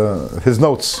 his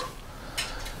notes,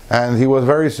 and he was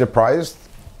very surprised,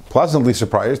 pleasantly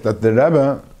surprised, that the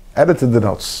Rebbe edited the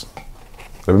notes.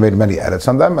 The Rebbe made many edits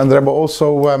on them, and the Rebbe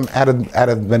also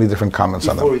added many different comments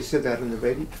on them. Before he said that in the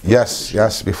radio?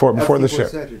 Yes, before the shir.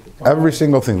 Every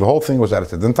single thing, the whole thing was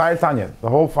edited. The entire Tanya, the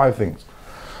whole 5 things.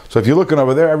 So if you're looking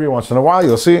over there, every once in a while,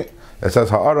 you'll see, it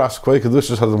says, Ha'aras Kvei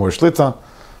Kedushas Hadamur Shlita,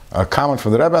 a comment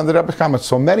from the Rebbe, and the Rebbe's comments.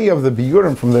 So many of the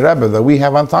biurim from the Rebbe that we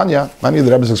have on Tanya, many of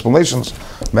the Rebbe's explanations,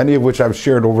 many of which I've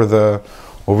shared over the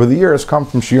years, come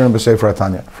from Shiurim B'Sefer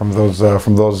HaTanya, from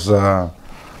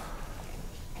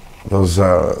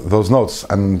those notes.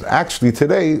 And actually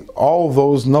today, all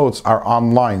those notes are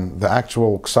online, the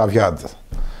actual Ksav Yad.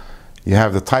 You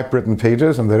have the typewritten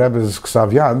pages and the Rebbe's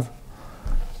Ksav Yad.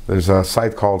 There's a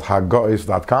site called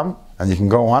hagois.com, and you can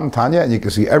go on Tanya and you can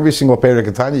see every single Perek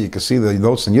in Tanya. You can see the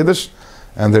notes in Yiddish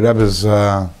and the Rebbe's.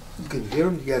 You can hear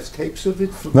him. He has tapes of it.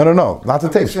 No, not the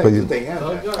tapes. But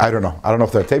I don't know. I don't know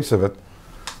if there are tapes of it.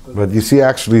 But you see,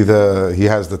 actually, he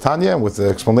has the Tanya with the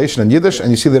explanation in Yiddish, and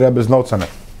you see the Rebbe's notes on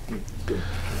it.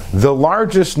 The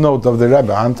largest note of the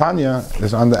Rebbe on Tanya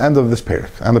is on the end of this Perek,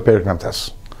 and the Perek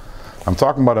Namtes. I'm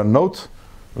talking about a note,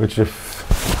 which give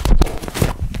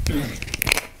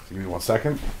me 1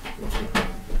 second.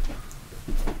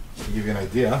 To give you an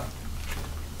idea.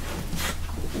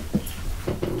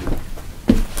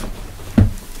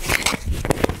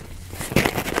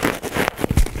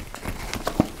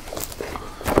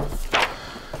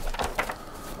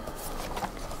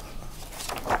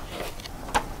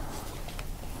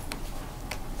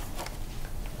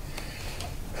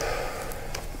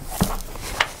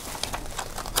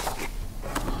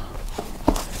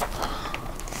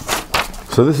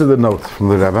 So this is the note from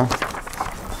the Rebbe.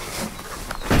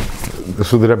 This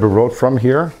is what the Rebbe wrote from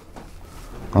here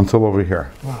until over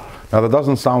here. Wow. Now that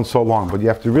doesn't sound so long, but you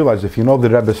have to realize, if you know the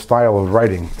Rebbe's style of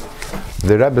writing,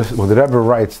 when the Rebbe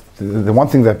writes, the one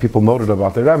thing that people noted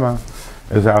about the Rebbe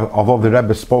is that although the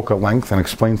Rebbe spoke at length and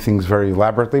explained things very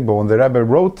elaborately, but when the Rebbe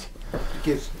wrote,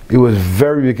 It was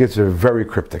very bekitzer, very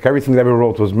cryptic. Everything that we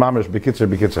wrote was mamish bekitzer,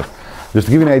 bekitzer. Just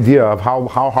to give you an idea of how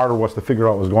hard it was to figure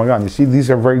out what was going on. You see, these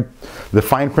are the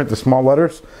fine print, the small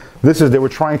letters. They were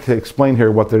trying to explain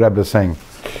here what the Rebbe is saying.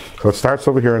 So it starts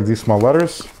over here in these small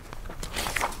letters.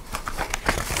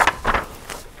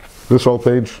 This whole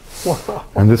page.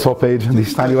 And this whole page, and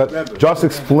these tiny letters. Just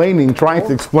explaining, trying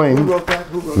to explain Who wrote that?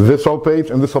 this whole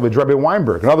page and this whole page. Rebbe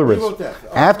Weinberg. In other words, wrote that?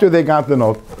 after they got the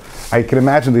note, I can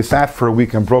imagine they sat for a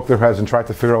week and broke their heads and tried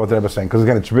to figure out what the Rebbe was saying. Because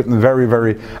again, it's written very,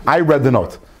 very. I read the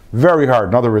note very hard.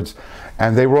 In other words,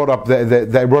 and they wrote up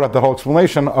the whole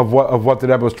explanation of what the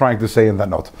Rebbe was trying to say in that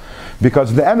note.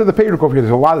 Because at the end of the page over here, there's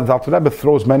a lot of the Rebbe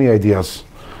throws many ideas,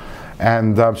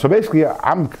 and so basically,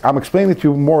 I'm explaining it to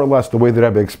you more or less the way the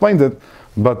Rebbe explained it.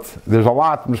 But there's a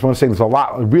lot. I'm just want to say there's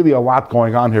really a lot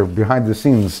going on here behind the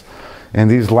scenes in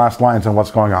these last lines and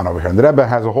what's going on over here. And the Rebbe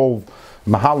has a whole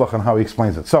mahalach on how he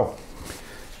explains it. So,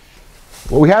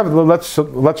 what we have, let's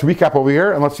recap over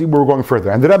here and let's see where we're going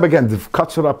further. And the Rebbe again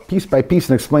cuts it up piece by piece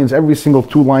and explains every single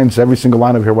 2 lines, every single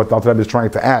line over here, what the Rebbe is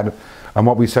trying to add on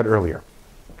what we said earlier.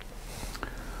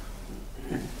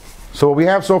 So what we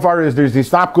have so far is there's the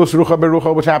stapkus rucha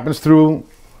berucha, which happens through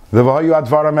the vahayu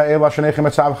advara me'ela shenechem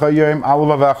etzavcha yom al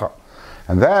vavecha.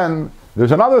 And then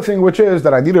there's another thing, which is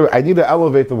that I need to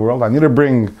elevate the world. I need to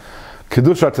bring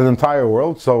kedusha to the entire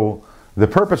world. So the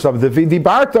purpose of the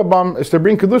V'dibarta Bam is to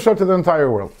bring kedusha to the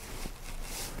entire world.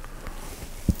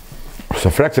 So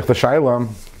fragt sich the Shaila.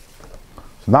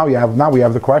 So now we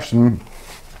have the question.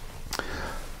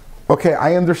 Okay,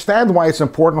 I understand why it's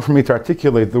important for me to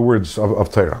articulate the words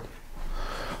of Torah,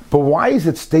 but why is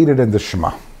it stated in the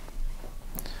Shema?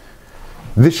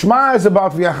 The Shema is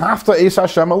about V'ahavta es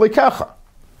Hashem Elokecha.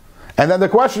 And then the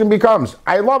question becomes,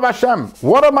 I love Hashem.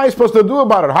 What am I supposed to do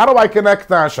about it? How do I connect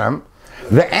to Hashem?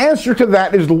 The answer to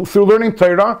that is through learning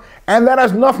Torah, and that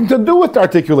has nothing to do with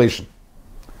articulation.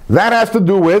 That has to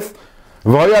do with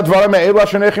True,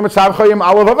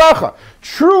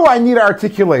 I need to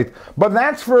articulate, but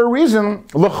that's for a reason,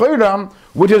 l'chayram,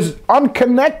 which is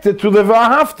unconnected to the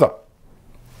V'ahavta.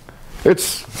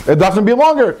 It doesn't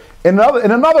belong here. In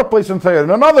another place in Torah, in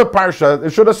another parsha,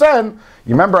 it should have said,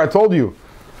 you remember I told you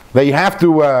that you have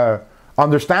to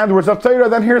understand the words of Torah.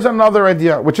 Then here's another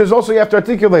idea, which is also you have to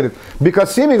articulate it,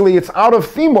 because seemingly it's out of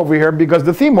theme over here, because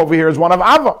the theme over here is one of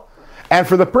Ava. And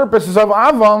for the purposes of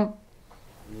Ava,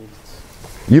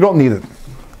 you don't need it.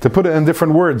 To put it in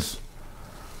different words,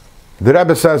 the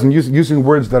Rebbe says, and using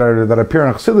words that appear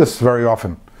in Chassidus very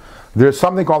often, there's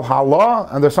something called Halah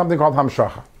and there's something called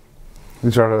Hamshacha.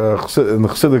 These are in the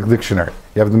Chassidic dictionary.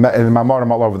 You have the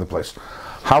Mamarim all over the place.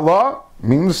 Halah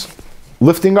means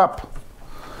lifting up.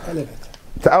 Elevate.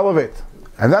 To elevate.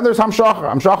 And then there's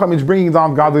Hamshacha. Hamshacha means bringing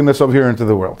down godliness over here into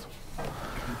the world.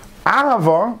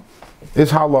 Ahava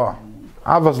is Halah.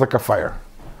 Ahava is like a fire.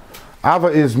 Ava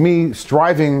is me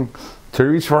striving to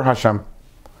reach for Hashem.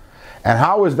 And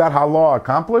how is that Halah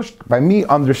accomplished? By me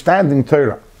understanding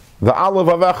Torah. The Alav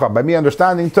Avecha. By me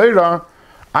understanding Torah,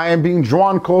 I am being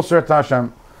drawn closer to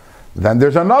Hashem. Then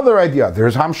there's another idea.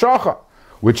 There's Hamshacha,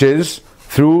 which is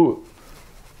through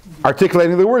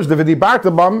articulating the words. The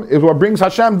V'dibarta Bam is what brings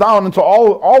Hashem down into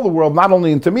all the world, not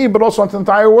only into me, but also into the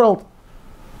entire world.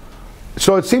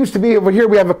 So it seems to be over here,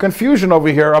 we have a confusion over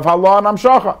here of Halah and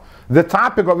Hamshacha. The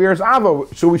topic of here is Ava,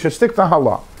 so we should stick to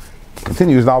Halah.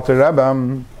 Continues the Alter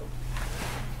Rebbe.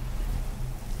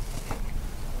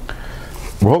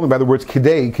 We're holding by the words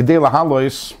Kidei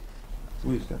Lahalois.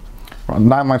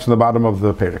 9 lines from the bottom of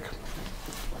the Perek.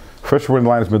 First word in the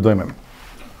line is Medoimim.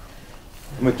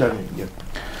 Yeah.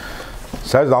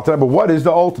 Says the Alter Rebbe, what is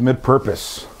the ultimate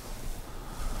purpose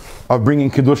of bringing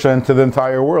Kedusha into the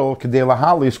entire world? Kidei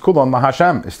Lahalis Kulon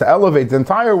Mahashem is to elevate the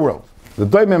entire world. The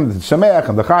Doimim, the Shemeach,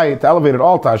 and the Chai, to elevate it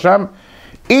all to Hashem,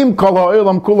 Im Kol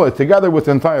Ha'olam Kula, together with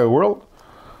the entire world,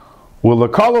 will the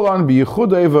Kalalan be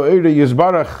Yichudei V'Eirei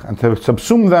Yizbarach, and to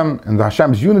subsume them in the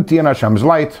Hashem's unity and Hashem's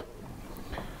light,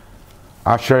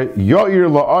 Asher Yo'ir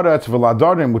La'aretz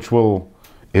V'Ladarim, which will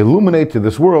illuminate to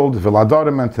this world,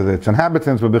 V'Ladarim, and to its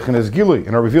inhabitants, V'Bechines Gilui,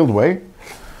 in a revealed way,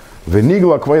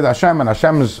 V'Nigla Kved Hashem, and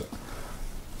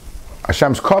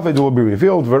Hashem's covet will be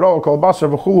revealed, V'Ro Kol Basar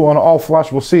V'Chulu, and all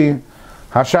flesh will see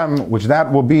Hashem, which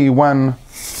that will be when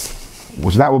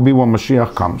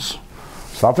Mashiach comes.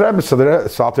 So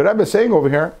the Alter Rebbe is saying over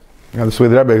here, this way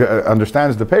the Rebbe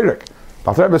understands the Perek. The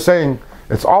Alter Rebbe is saying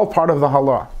it's all part of the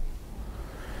Halah.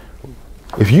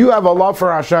 If you have a love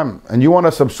for Hashem and you want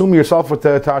to subsume yourself with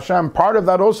to Hashem, part of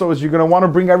that also is you're going to want to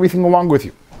bring everything along with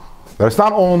you. That it's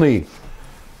not only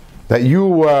that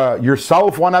you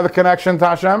yourself want to have a connection to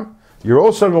Hashem, you're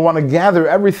also going to want to gather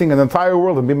everything in the entire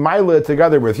world and be milet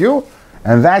together with you.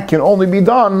 And that can only be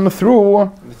done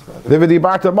through the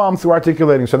V'dibarta Bam, through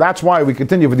articulating. So that's why we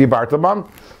continue V'dibarta Bam.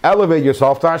 Elevate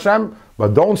yourself to Hashem,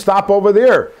 but don't stop over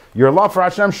there. Your love for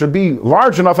Hashem should be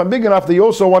large enough and big enough that you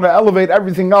also want to elevate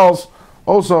everything else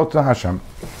also to Hashem.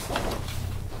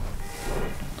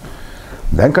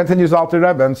 Then continues Alter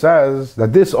Rebbe and says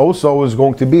that this also is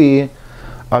going to be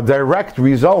a direct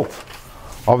result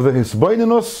of the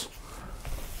Hisbeinenus.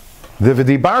 The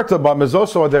V'dibarta Bam is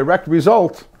also a direct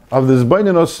result of the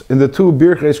Hisbeinenus in the two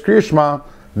Birches Kriyashma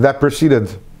that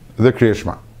preceded the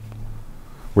Kriyashma.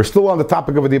 We're still on the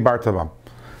topic of V'dibarta Bam.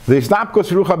 The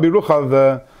Isnapkos Rucha Birucha,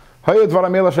 the Hayod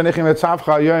Varamela Shanechim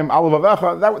Etzavcha Yoim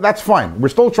Alavavecha, that's fine. We're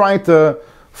still trying to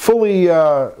fully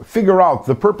figure out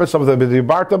the purpose of the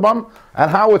V'dibarta Bam and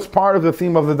how it's part of the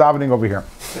theme of the davening over here.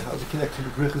 How's it connected to the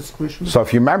Birches Kriyashma? So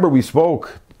if you remember, we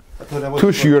spoke 2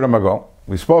 shiurim ago.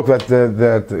 We spoke that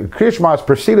the Kriyashma is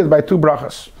preceded by 2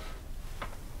 brachas.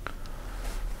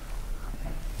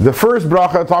 The first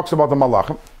bracha talks about the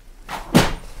Malachim,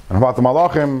 and about the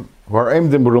Malachim who are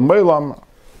aimed in B'rum Meilam,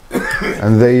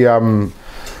 and they,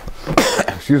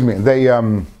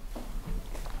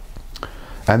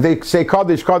 and they say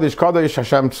Kaddish, Kaddish, Kaddish,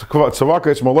 Hashem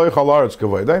Tzavakis, Moloich Haaretz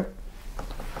Kavoidei.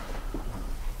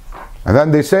 And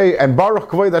then they say, and Baruch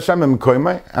Kavoid Hashem Im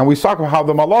Koimei, and we talk about how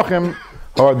the Malachim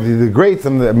are the great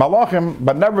and the Malachim,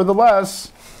 but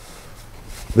nevertheless,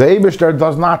 the Eibishter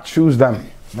does not choose them.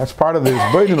 That's part of the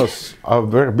Hisbeinenus of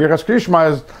Birchas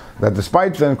Kriyashma, is that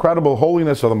despite the incredible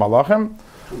holiness of the Malachim,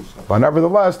 but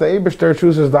nevertheless, the Eibishter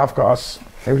chooses Dafka us.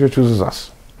 The Eibishter chooses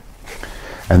us.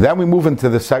 And then we move into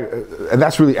the second, and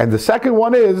that's really, and the second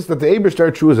one is that the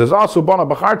Eibishter chooses us, Ubana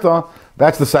B'charta.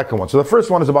 That's the second one. So the first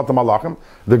one is about the Malachim,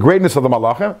 the greatness of the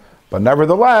Malachim, but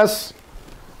nevertheless,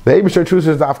 the Eibishter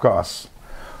chooses Dafka us.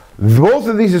 Both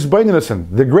of these is Hisbeinenus,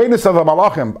 the greatness of the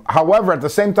Malachim. However, at the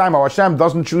same time, how Hashem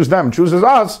doesn't choose them, chooses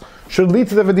us, should lead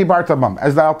to the V'dibarta Bam,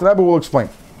 as the Alter Rebbe will explain.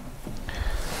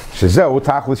 Shezeu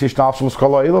tachlis yishtalshelus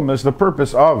kol ha'olam is the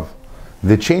purpose of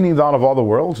the chaining down of all the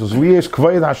worlds. Is liyes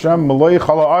kveid Hashem meloich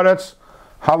ha'aretz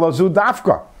halazu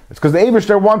dafka. It's because the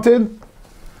Eibishter wanted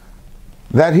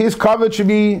that his covet should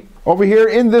be over here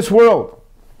in this world.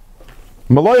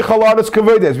 Meloich ha'aretz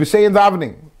kveid, as we say in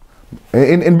davening,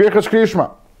 in Birchas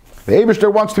Kriyashma. The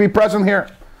Eibishter wants to be present here.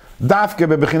 Dafke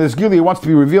bebechinas gili wants to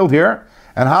be revealed here.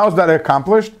 And how is that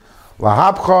accomplished?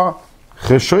 Lahabcha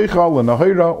cheshoicha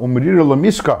lenahira umerira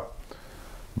lemiska.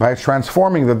 By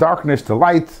transforming the darkness to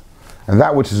light, and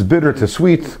that which is bitter to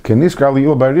sweet. Keniskar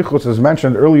liyul barichus, as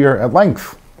mentioned earlier at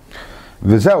length.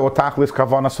 V'zeu tachlis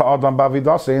kavanas ha'adam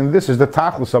b'avidase, and this is the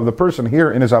tachlis of the person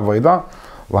here in his avodah.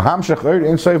 Lahamshech eir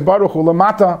inseif baruch hu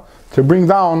lamata, to bring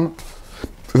down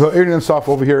the eir insaf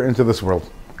over here into this world.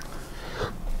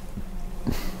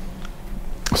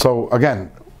 So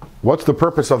again, what's the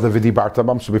purpose of the V'dibarta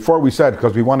Bam? So before we said,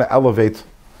 because we want to elevate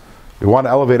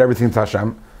everything to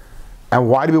Hashem. And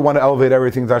why do we want to elevate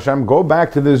everything to Hashem? Go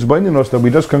back to the Hisbeinenus that we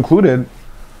just concluded.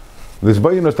 The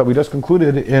Hisbeinenus that we just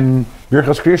concluded in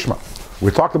Birchas Kriyashma.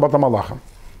 We talked about the Malachim.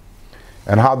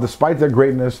 And how despite their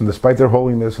greatness, and despite their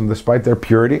holiness, and despite their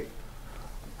purity,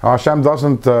 how Hashem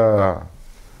doesn't,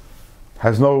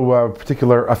 has no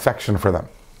particular affection for them.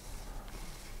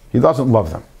 He doesn't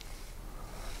love them.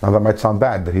 Now that might sound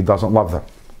bad, that he doesn't love them.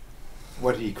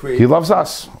 What did he create? He loves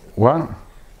us. What?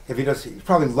 If he does, he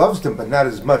probably loves them, but not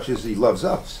as much as he loves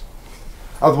us.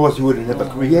 Otherwise, he would have never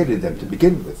created them to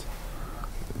begin with.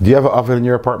 Do you have an oven in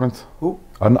your apartment? Who?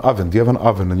 An oven. Do you have an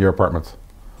oven in your apartment?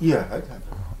 Yeah, I have.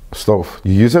 A stove.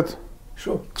 You use it?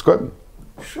 Sure. It's good.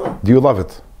 Sure. Do you love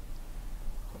it?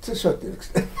 To a certain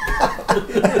extent. I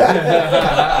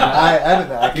don't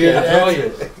know. I can't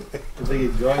answer it.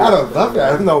 I don't love it. I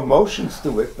have no emotions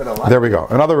to it, but I like it. There we go.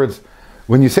 In other words,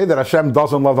 when you say that Hashem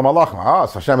doesn't love the Malachim,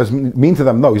 so Hashem is mean to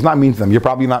them. No, He's not mean to them. You're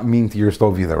probably not mean to your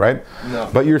stove either, right? No.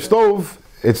 But your stove,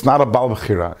 it's not a Bal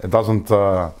B'chira. It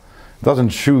doesn't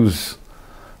choose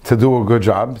to do a good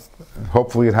job.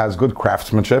 Hopefully it has good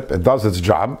craftsmanship. It does its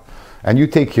job. And you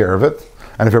take care of it.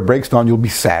 And if it breaks down, you'll be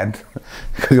sad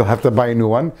because you'll have to buy a new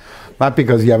one. Not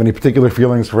because you have any particular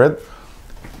feelings for it.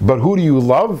 But who do you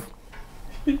love?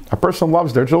 A person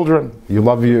loves their children. You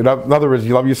love you. In other words,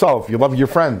 you love yourself. You love your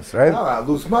friends, right? No, I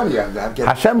lose money. I'm getting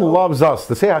Hashem loves us.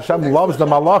 To say Hashem loves the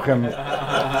Malachim,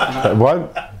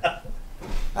 what?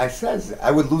 I says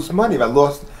I would lose money if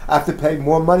I have to pay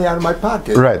more money out of my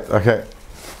pocket. Right. Okay.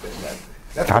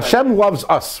 Hashem loves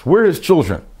us. We're His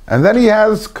children, and then He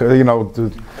has, today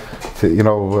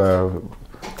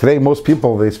most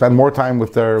people, they spend more time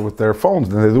with their phones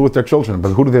than they do with their children.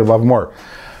 But who do they love more?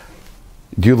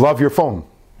 Do you love your phone?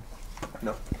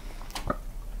 No.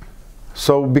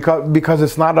 So because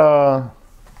it's not a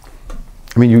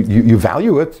I mean, you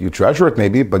value it, you treasure it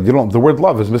maybe, but you don't. The word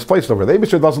love is misplaced over. The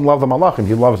Eibishter doesn't love the Malachim,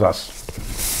 he loves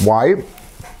us. Why?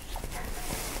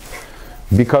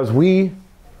 Because we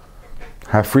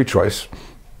have free choice.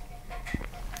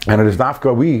 And it is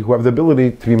Nafka, we who have the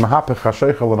ability to be Mahapech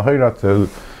HaSheichel and Hayra,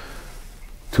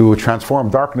 to transform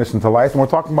darkness into light. And we're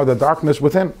talking about the darkness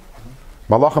within.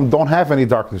 Malachim don't have any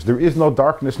darkness. There is no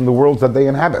darkness in the worlds that they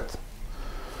inhabit.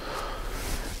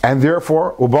 And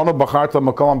therefore, Ubanu Bacharta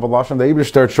Makalam Balashan, the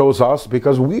Eibishter shows us,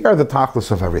 because we are the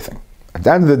tachlis of everything. At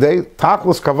the end of the day,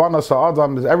 tachlis kavana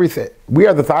sa'adam is everything. We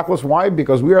are the tachlis. Why?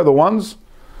 Because we are the ones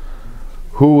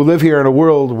who live here in a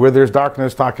world where there's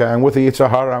darkness, taka, and with the Yetzer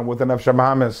Hara, and with the Nefesh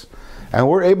HaMahamis. And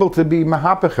we're able to be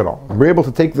mahapechiro. We're able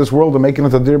to take this world and make it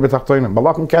into dir b'tachtoinim.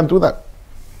 Malachim can't do that.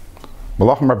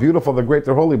 Malachim are beautiful, they're great,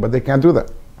 they're holy, but they can't do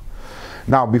that.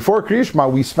 Now, before Kriyishma,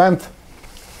 we spent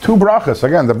 2 brachas,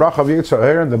 again, the bracha of Yetzer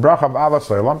Hara and the bracha of Avas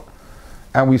Olam,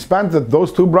 and we spent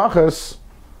those 2 brachas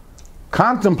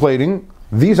contemplating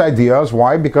these ideas.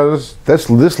 Why? Because this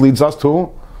leads us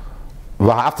to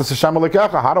V'ahavtas Hashem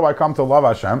Elokecha. How do I come to love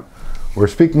Hashem? We're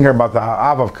speaking here about the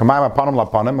Av of Kamayim Apanim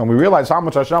Lapanim, and we realize how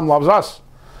much Hashem loves us,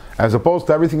 as opposed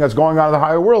to everything that's going on in the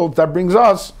higher world that brings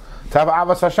us to have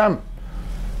Avas Hashem.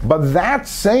 But that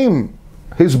same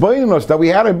Hizbainus that we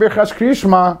had in Birchas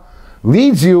Kriyishma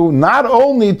leads you not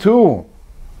only to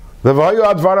the V'hayu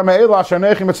Advarim Ha'ela Asher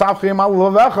Neichi Mitzavchi Yimal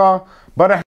Levecha,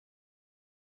 but it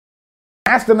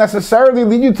has to necessarily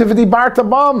lead you to V'dibar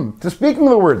Tabam, to speaking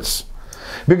the words.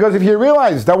 Because if you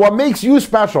realize that what makes you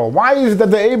special, why is it that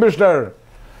the Eibishter,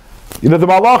 the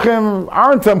Malachim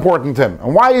aren't important to him?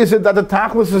 And why is it that the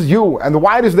Tachlis is you? And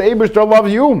why does the Eibishter love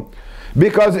you?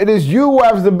 Because it is you who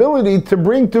has the ability to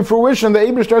bring to fruition the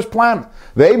Eibishter's plan.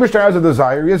 The Eibishter has a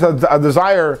desire. He has a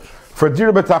desire for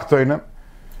dir b'tachtonim.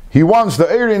 He wants the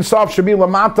Eir in Sof should be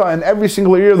lamata in every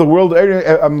single area of the world.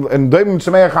 And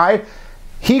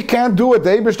he can't do it. The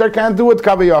Eibishter can't do it.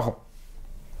 Kaviyachol.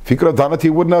 If he could have done it, he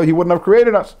wouldn't have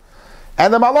created us.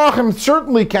 And the Malachim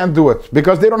certainly can't do it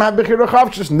because they don't have Bechira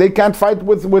Chavchus and they can't fight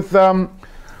with Ra and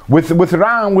with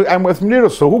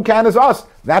Mnirus. So who can is us?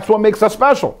 That's what makes us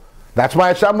special. That's why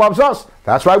Hashem loves us.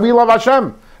 That's why we love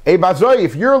Hashem.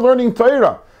 If you're learning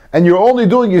Torah and you're only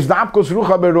doing Yizdapkos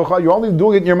Rucha Berucha, you're only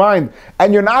doing it in your mind,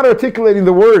 and you're not articulating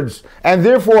the words, and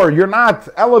therefore you're not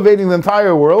elevating the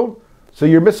entire world, so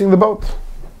you're missing the boat.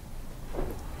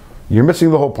 You're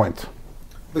missing the whole point.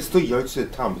 But still,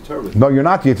 Yotze Talmud Torah. No, you're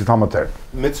not Yotze Talmud Torah.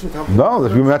 Mitzvah Talmud Torah.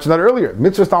 No, we mentioned that earlier.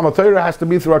 Mitzvah Talmud Torah has to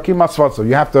be through Akim Asvatza.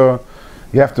 You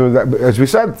have to, as we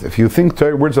said, if you think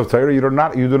words of Torah, you do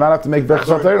not have to make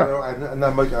Berachas Torah.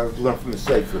 I've learned from the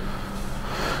Sefer.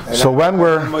 So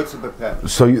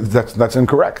that's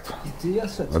incorrect.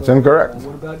 That's incorrect.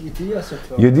 What about Yediyas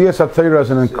HaTorah? Yediyas HaTorah is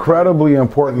an incredibly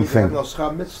important thing.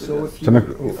 So if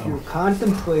you're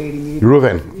contemplating it...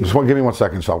 Reuven, just give me 1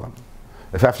 second, Sheldon.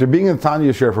 If after being in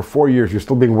Tanya Share for 4 years, you're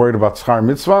still being worried about Schar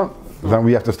Mitzvah, then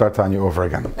we have to start Tanya over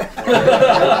again.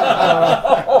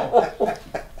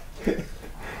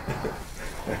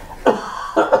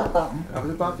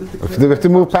 We have to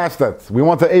move past that. We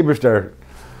want the Eibishter.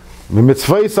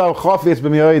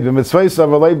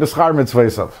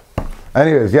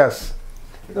 Anyways, yes.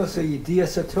 So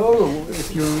Yediyas HaTorah,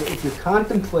 if you're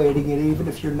contemplating it, even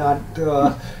if you're not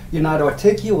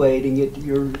articulating it,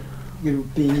 you're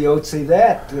being Yotze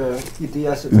that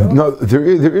Yediyas HaTorah. No, there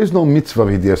is no mitzvah of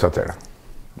Yediyas HaTorah.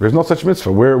 There's no such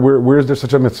mitzvah. Where is there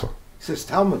such a mitzvah? It says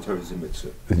Talmud Torah is a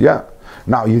mitzvah. Yeah.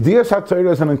 Now, Yediyas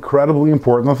HaTorah is an incredibly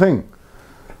important thing.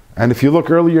 And if you look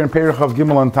earlier in Perich of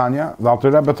Gimel and Tanya, the Alter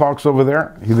Rebbe talks over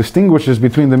there. He distinguishes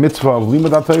between the mitzvah of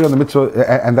Limud HaTorah and the mitzvah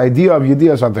and the idea of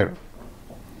Yediyas HaTorah.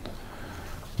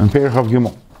 In Perich of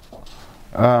Gimel,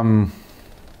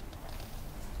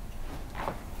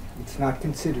 it's not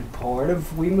considered part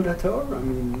of Limud HaTorah. I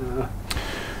mean,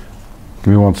 give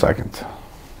me 1 second.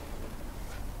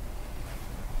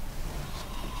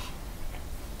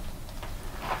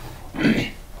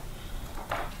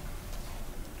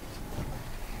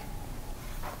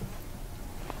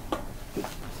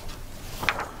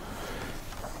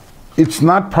 It's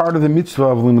not part of the mitzvah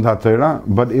of Limud HaTorah,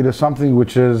 but it is something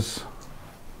which is...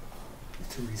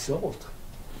 It's a result.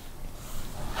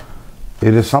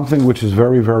 It is something which is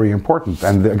very, very important.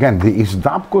 And again, the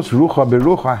Isdapkos Rucha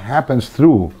Berucha happens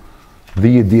through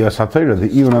the Yediyas HaTorah, the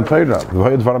Iyun HaTorah.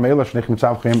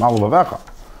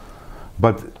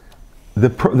 But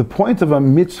the point of a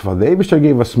mitzvah, the Eibishter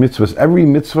gave us mitzvahs. Every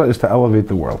mitzvah is to elevate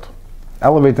the world.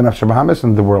 Elevate the Nefesh HaMahamis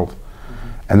and the world.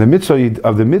 And the mitzvah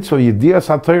Yediyas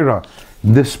HaTorah,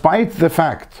 despite the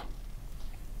fact,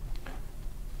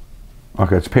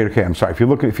 okay, it's Perikei. I'm sorry. If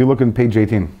you look in page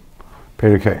 18,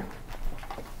 Perikei.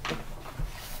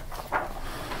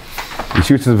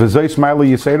 see it says V'zay Smiley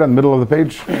Yisera in the middle of the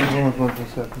page?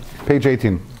 Page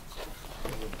 18.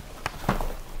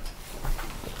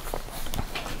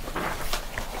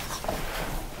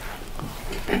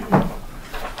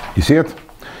 You see it? It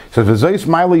says V'zay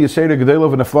Smiley Yisera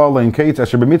G'deilav Nefla Lein Kate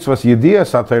Asher B'mitzvahs Yediyah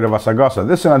Satayra Vasagasa.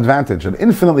 This is an advantage, an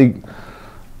infinitely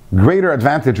greater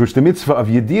advantage which the mitzvah of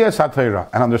Yediyah Satayra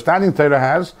and understanding Torah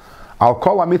has. Al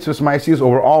kol mitzvahs ma'asis,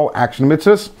 over all action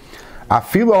mitzvahs.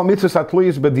 Afilu al mitzvahs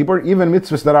hatluyis bedibur, even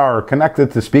mitzvahs that are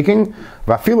connected to speaking.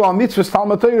 Vafilu al mitzvahs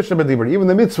Talmud Torah shebedibur, even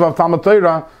the mitzvah of Talmud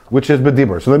Torah which is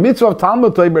bedibur. So the mitzvah of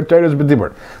Talmud Torah is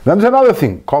bedibur. Then there's another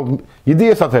thing called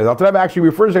Yediyah Satayra. The Rebbe actually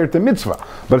refers here to mitzvah,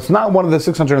 but it's not one of the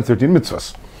 613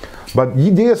 mitzvahs. But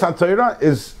Yediyah Satayra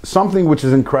is something which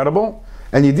is incredible,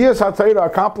 and Yediyah Satayra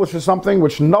accomplishes something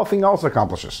which nothing else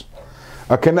accomplishes.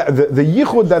 The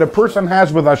yichud that a person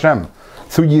has with Hashem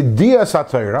through Yediyah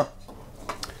Satayra.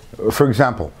 For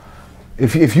example,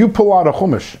 if you pull out a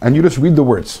chumash and you just read the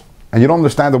words and you don't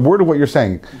understand the word of what you're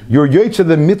saying, you're yoytze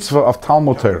the mitzvah of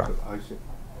Talmud Torah.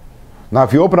 Now,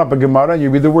 if you open up a Gemara and you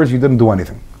read the words, you didn't do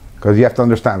anything, because you have to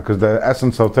understand, because the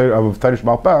essence of Teresh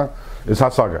Baal Peh is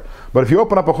Hasaga. But if you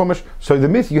open up a chumash, so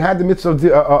you had the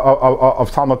mitzvah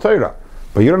of Talmud Torah,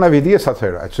 but you don't have Yediyah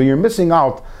Satayra, so you're missing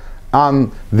out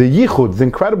on the yichud, the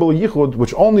incredible yichud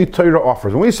which only Torah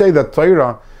offers. When we say that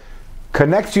Torah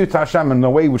connects you to Hashem in a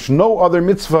way which no other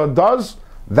mitzvah does,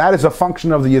 that is a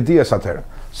function of the Yediyah Satayra.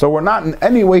 So we're not in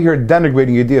any way here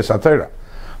denigrating Yediyah Satayra.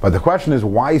 But the question is,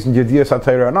 why isn't Yediyah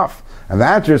Satayra enough? And the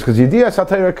answer is because Yediyah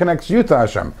Satayra connects you to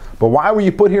Hashem. But why were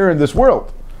you put here in this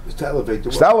world? It's to elevate the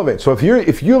world. It's to elevate. So if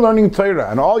you're learning Torah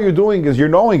and all you're doing is you're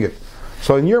knowing it,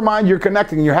 so in your mind you're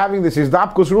connecting and you're having this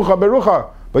Izdapkus Rucha Berucha,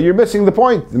 but you're missing the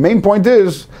point. The main point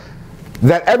is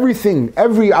that every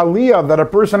aliyah that a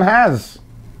person has,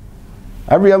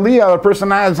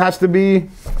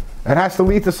 has to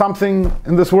lead to something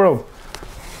in this world.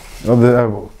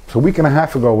 So a week and a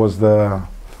half ago was the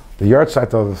yard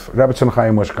site of Rebbe Tzon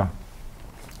Chaim Mushka,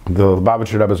 the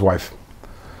Lubavitcher Rebbe's wife.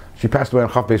 She passed away on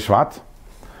Chav Beis Shvat,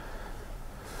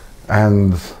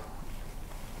 and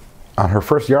on her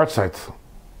first yard site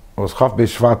was Chav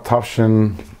Beis Shvat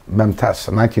Tavshin Mem Tes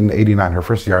in 1989. Her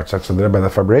first yard site. So the Rebbe,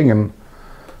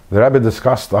 the Rebbe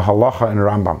discussed the halacha in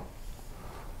Rambam.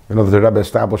 You know, the Rebbe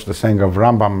established the saying of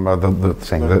Rambam,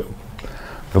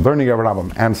 the learning of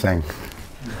Rambam, and saying.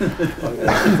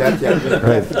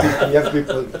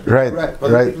 Right.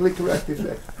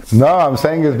 No, I'm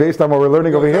saying it's based on what we're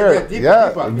learning over here.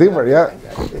 Deeper.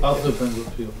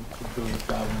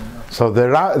 So the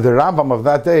Rambam of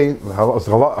that day,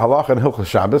 Halacha and Hilchos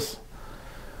Shabbos,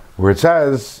 where it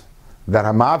says that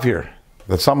Hamavir,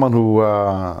 that someone who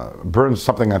burns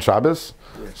something on Shabbos,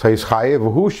 so he's chayev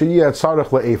v'hu sheyeh tzarech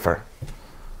le'efer.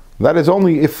 That is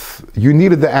only if you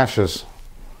needed the ashes.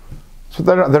 So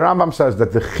the Rambam says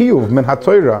that the chiyuv min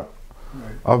haTorah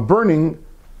of burning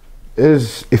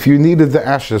is if you needed the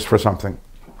ashes for something,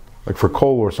 like for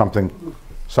coal or something.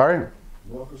 Sorry?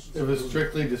 If it's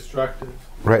strictly destructive.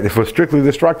 Right, if it was strictly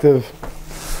destructive.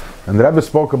 And the Rebbe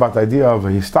spoke about the idea of a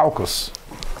histalkus,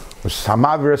 which is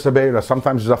hamavir sebeira.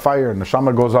 Sometimes there's a fire and the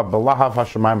neshama goes up, b'lahav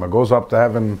hashemayma, goes up to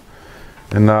heaven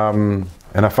in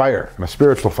a fire, in a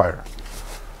spiritual fire.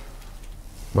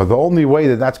 But the only way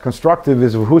that that's constructive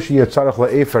is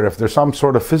if there's some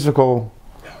sort of physical,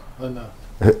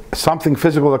 something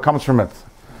physical that comes from it. It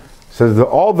says that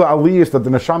all the aliyahs that the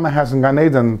neshama has in Gan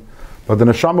Eden, but the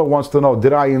neshama wants to know,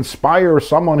 did I inspire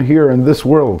someone here in this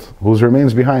world who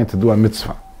remains behind to do a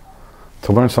mitzvah,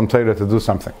 to learn some Torah, to do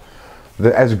something?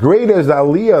 As great as the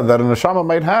aliyah that a neshama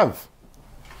might have,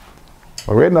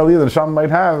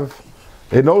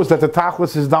 it knows that the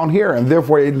tachlis is down here, and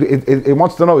therefore it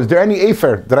wants to know, is there any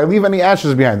afer? Did I leave any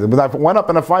ashes behind? When I went up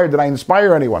in a fire, did I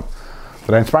inspire anyone?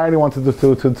 Did I inspire anyone to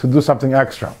do something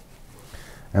extra?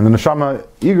 And the neshama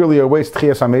eagerly awaits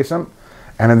Tchias HaMesim,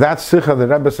 and in that sikha the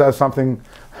Rebbe says something,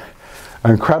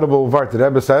 an incredible vart. The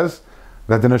Rebbe says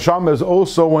that the neshama is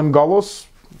also in galus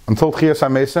until Tchias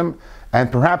HaMesim, and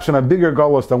perhaps in a bigger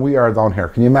galus than we are down here.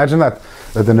 Can you imagine that?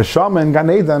 That the neshama in Gan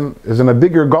Eden is in a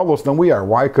bigger galus than we are.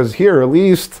 Why? Because here, at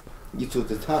least, we can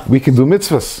do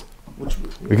mitzvahs.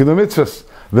 We can do mitzvahs.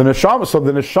 The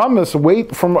neshamas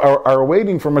are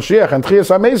waiting for Mashiach and Tchias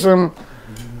HaMesim,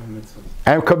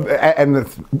 and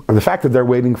the fact that they're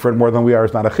waiting for it more than we are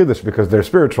is not a chiddush because they're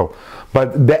spiritual.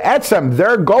 But the etzem,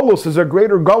 their galus is a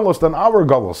greater galus than our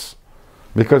galus,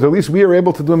 because at least we are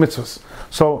able to do mitzvahs.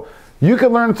 So you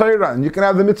can learn Torah, and you can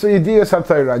have the mitzvah Yediyas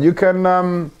HaTorah,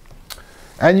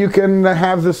 and you can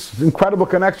have this incredible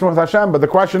connection with Hashem. But the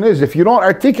question is, if you don't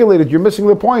articulate it, you're missing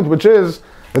the point, which is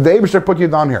that the Eibusher put you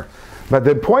down here. But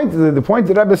the point the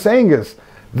Rebbe is saying is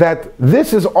that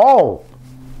this is all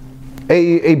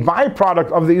a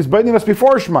byproduct of the Isbaininus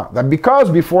before Shema. That because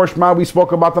before Shema we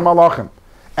spoke about the Malachim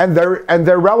and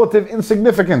their relative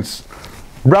insignificance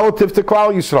relative to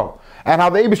Klal Yisrael, and how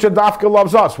the Eibishter Dafka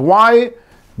loves us. Why?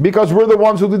 Because we're the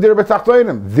ones who did it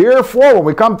b'tachtoinim. Therefore, when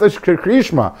we come to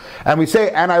Krishma and we say,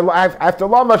 and I have to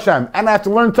love Hashem, and I have to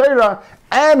learn Torah,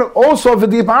 and also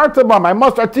v'di b'artabam, I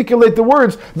must articulate the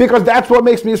words because that's what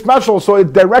makes me special. So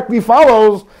it directly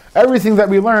follows everything that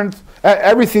we learned,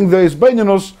 everything that is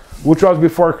Beinyanus, which was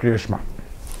before Krishma.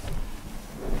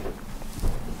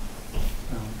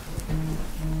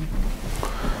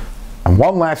 And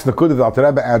one last nakuda that Alter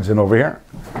Rebbe adds in over here.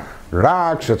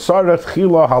 Rak shetzarech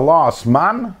chila halas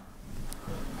man.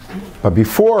 But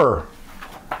before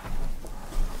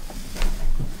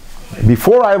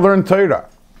I learn Torah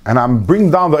and I'm bringing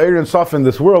down the Eir and Sof in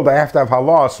this world, I have to have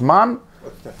halas man.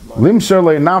 Limser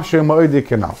le'nafshe mo'edi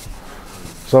kenal.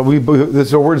 So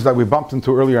these are words that we bumped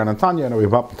into earlier in Antanya, and we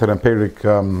bumped into them Perik.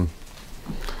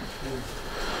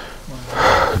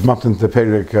 Bumped into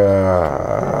Perik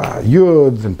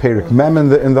Yud and Perik Mem in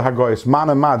the Hagoyis. Man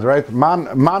and Mad, right? Man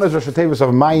is Rosh Hashanah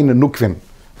of Mayin and Nukvin,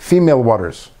 female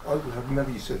waters. I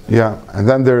remember you said that. Yeah, and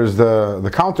then there's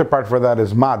the counterpart for that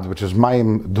is Mad, which is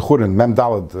Mayim D'churin, Mem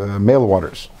Dalad, male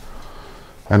waters.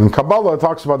 And in Kabbalah it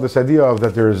talks about this idea of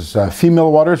that there's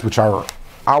female waters, which are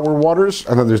our waters,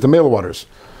 and then there's the male waters.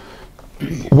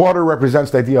 Water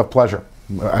represents the idea of pleasure,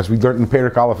 as we learned in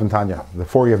Perik Aleph and Tanya. You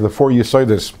have the four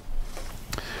Yesodis,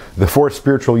 the four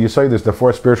spiritual Yesodis, the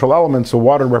four spiritual elements. So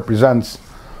water represents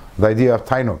the idea of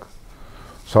Tainug.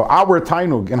 So our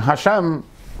Tainug in Hashem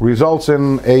results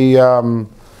in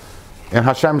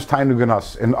Hashem's Tainug in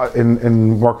us.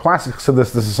 In more classic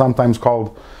Chassidus, this is sometimes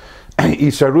called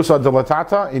Isarusa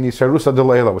Delatata and Isarusa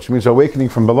Delayla, which means awakening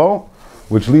from below,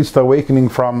 which leads to awakening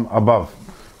from above.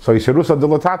 So Isarusa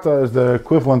Delatata is the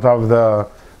equivalent of the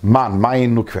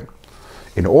Mayin Nukvin.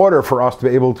 In order for us to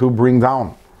be able to bring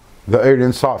down the Eir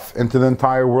and Sof into the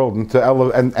entire world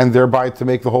and thereby to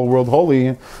make the whole world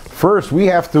holy, first we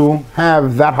have to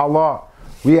have that Halah.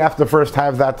 We have to first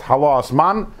have that Halah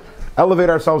Asman, elevate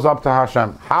ourselves up to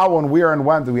Hashem. How and where and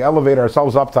when do we elevate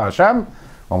ourselves up to Hashem?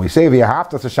 When we say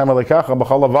V'yahavta Hashem Elokecha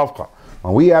b'chol levavcha.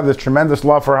 When we have this tremendous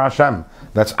love for Hashem,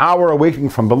 that's our awakening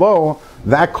from below,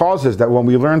 that causes that when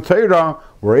we learn Torah,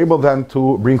 we're able then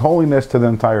to bring holiness to the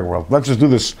entire world. Let's just do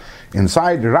this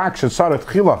inside.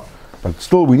 But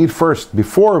still, we need first,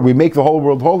 before we make the whole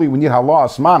world holy, we need Halah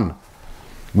Asman.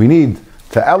 We need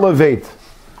to elevate,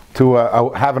 to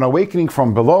have an awakening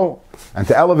from below, and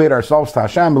to elevate ourselves to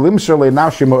Hashem.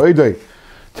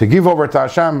 To give over to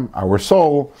Hashem our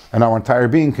soul and our entire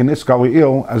being,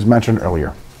 as mentioned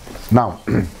earlier. Now,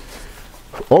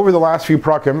 over the last few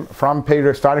prakim,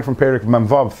 starting from Perik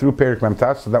Memvav through Perik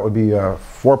Memtat, so that would be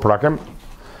 4 prakim,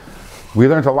 we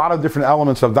learned a lot of different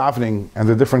elements of davening and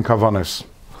the different kavanas.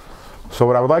 So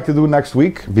what I would like to do next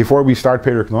week, before we start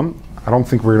Perik Nun, I don't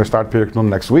think we're going to start Perik Nun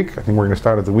next week. I think we're going to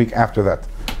start it the week after that.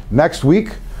 Next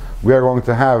week, we are going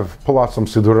to pull out some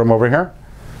Sidurim over here,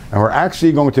 and we're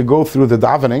actually going to go through the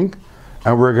davening,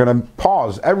 and we're going to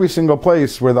pause every single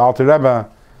place where the Alter Rebbe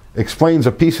explains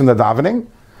a piece in the davening,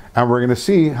 and we're going to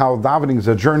see how davening is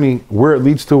a journey, where it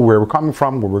leads to, where we're coming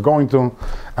from, where we're going to,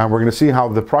 and we're going to see how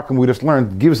the prakim we just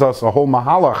learned gives us a whole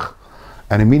mahalach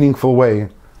and a meaningful way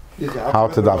how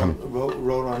to daven.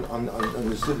 Wrote on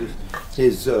the Siddur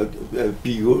his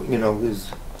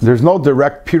his. There's no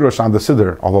direct pirush on the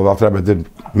Siddur, although the Alter Rebbe did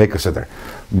make a Siddur.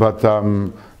 But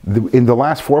in the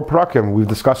last 4 prakim, we've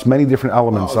discussed many different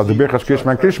elements of the Birchas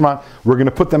Krishma and Krishma. We're going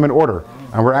to put them in order,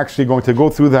 and we're actually going to go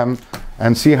through them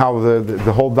and see how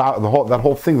that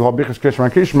whole thing, the whole Birchas Krishma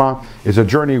and Krishma, is a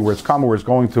journey where it's come, where it's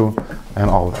going to, and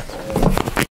all of that.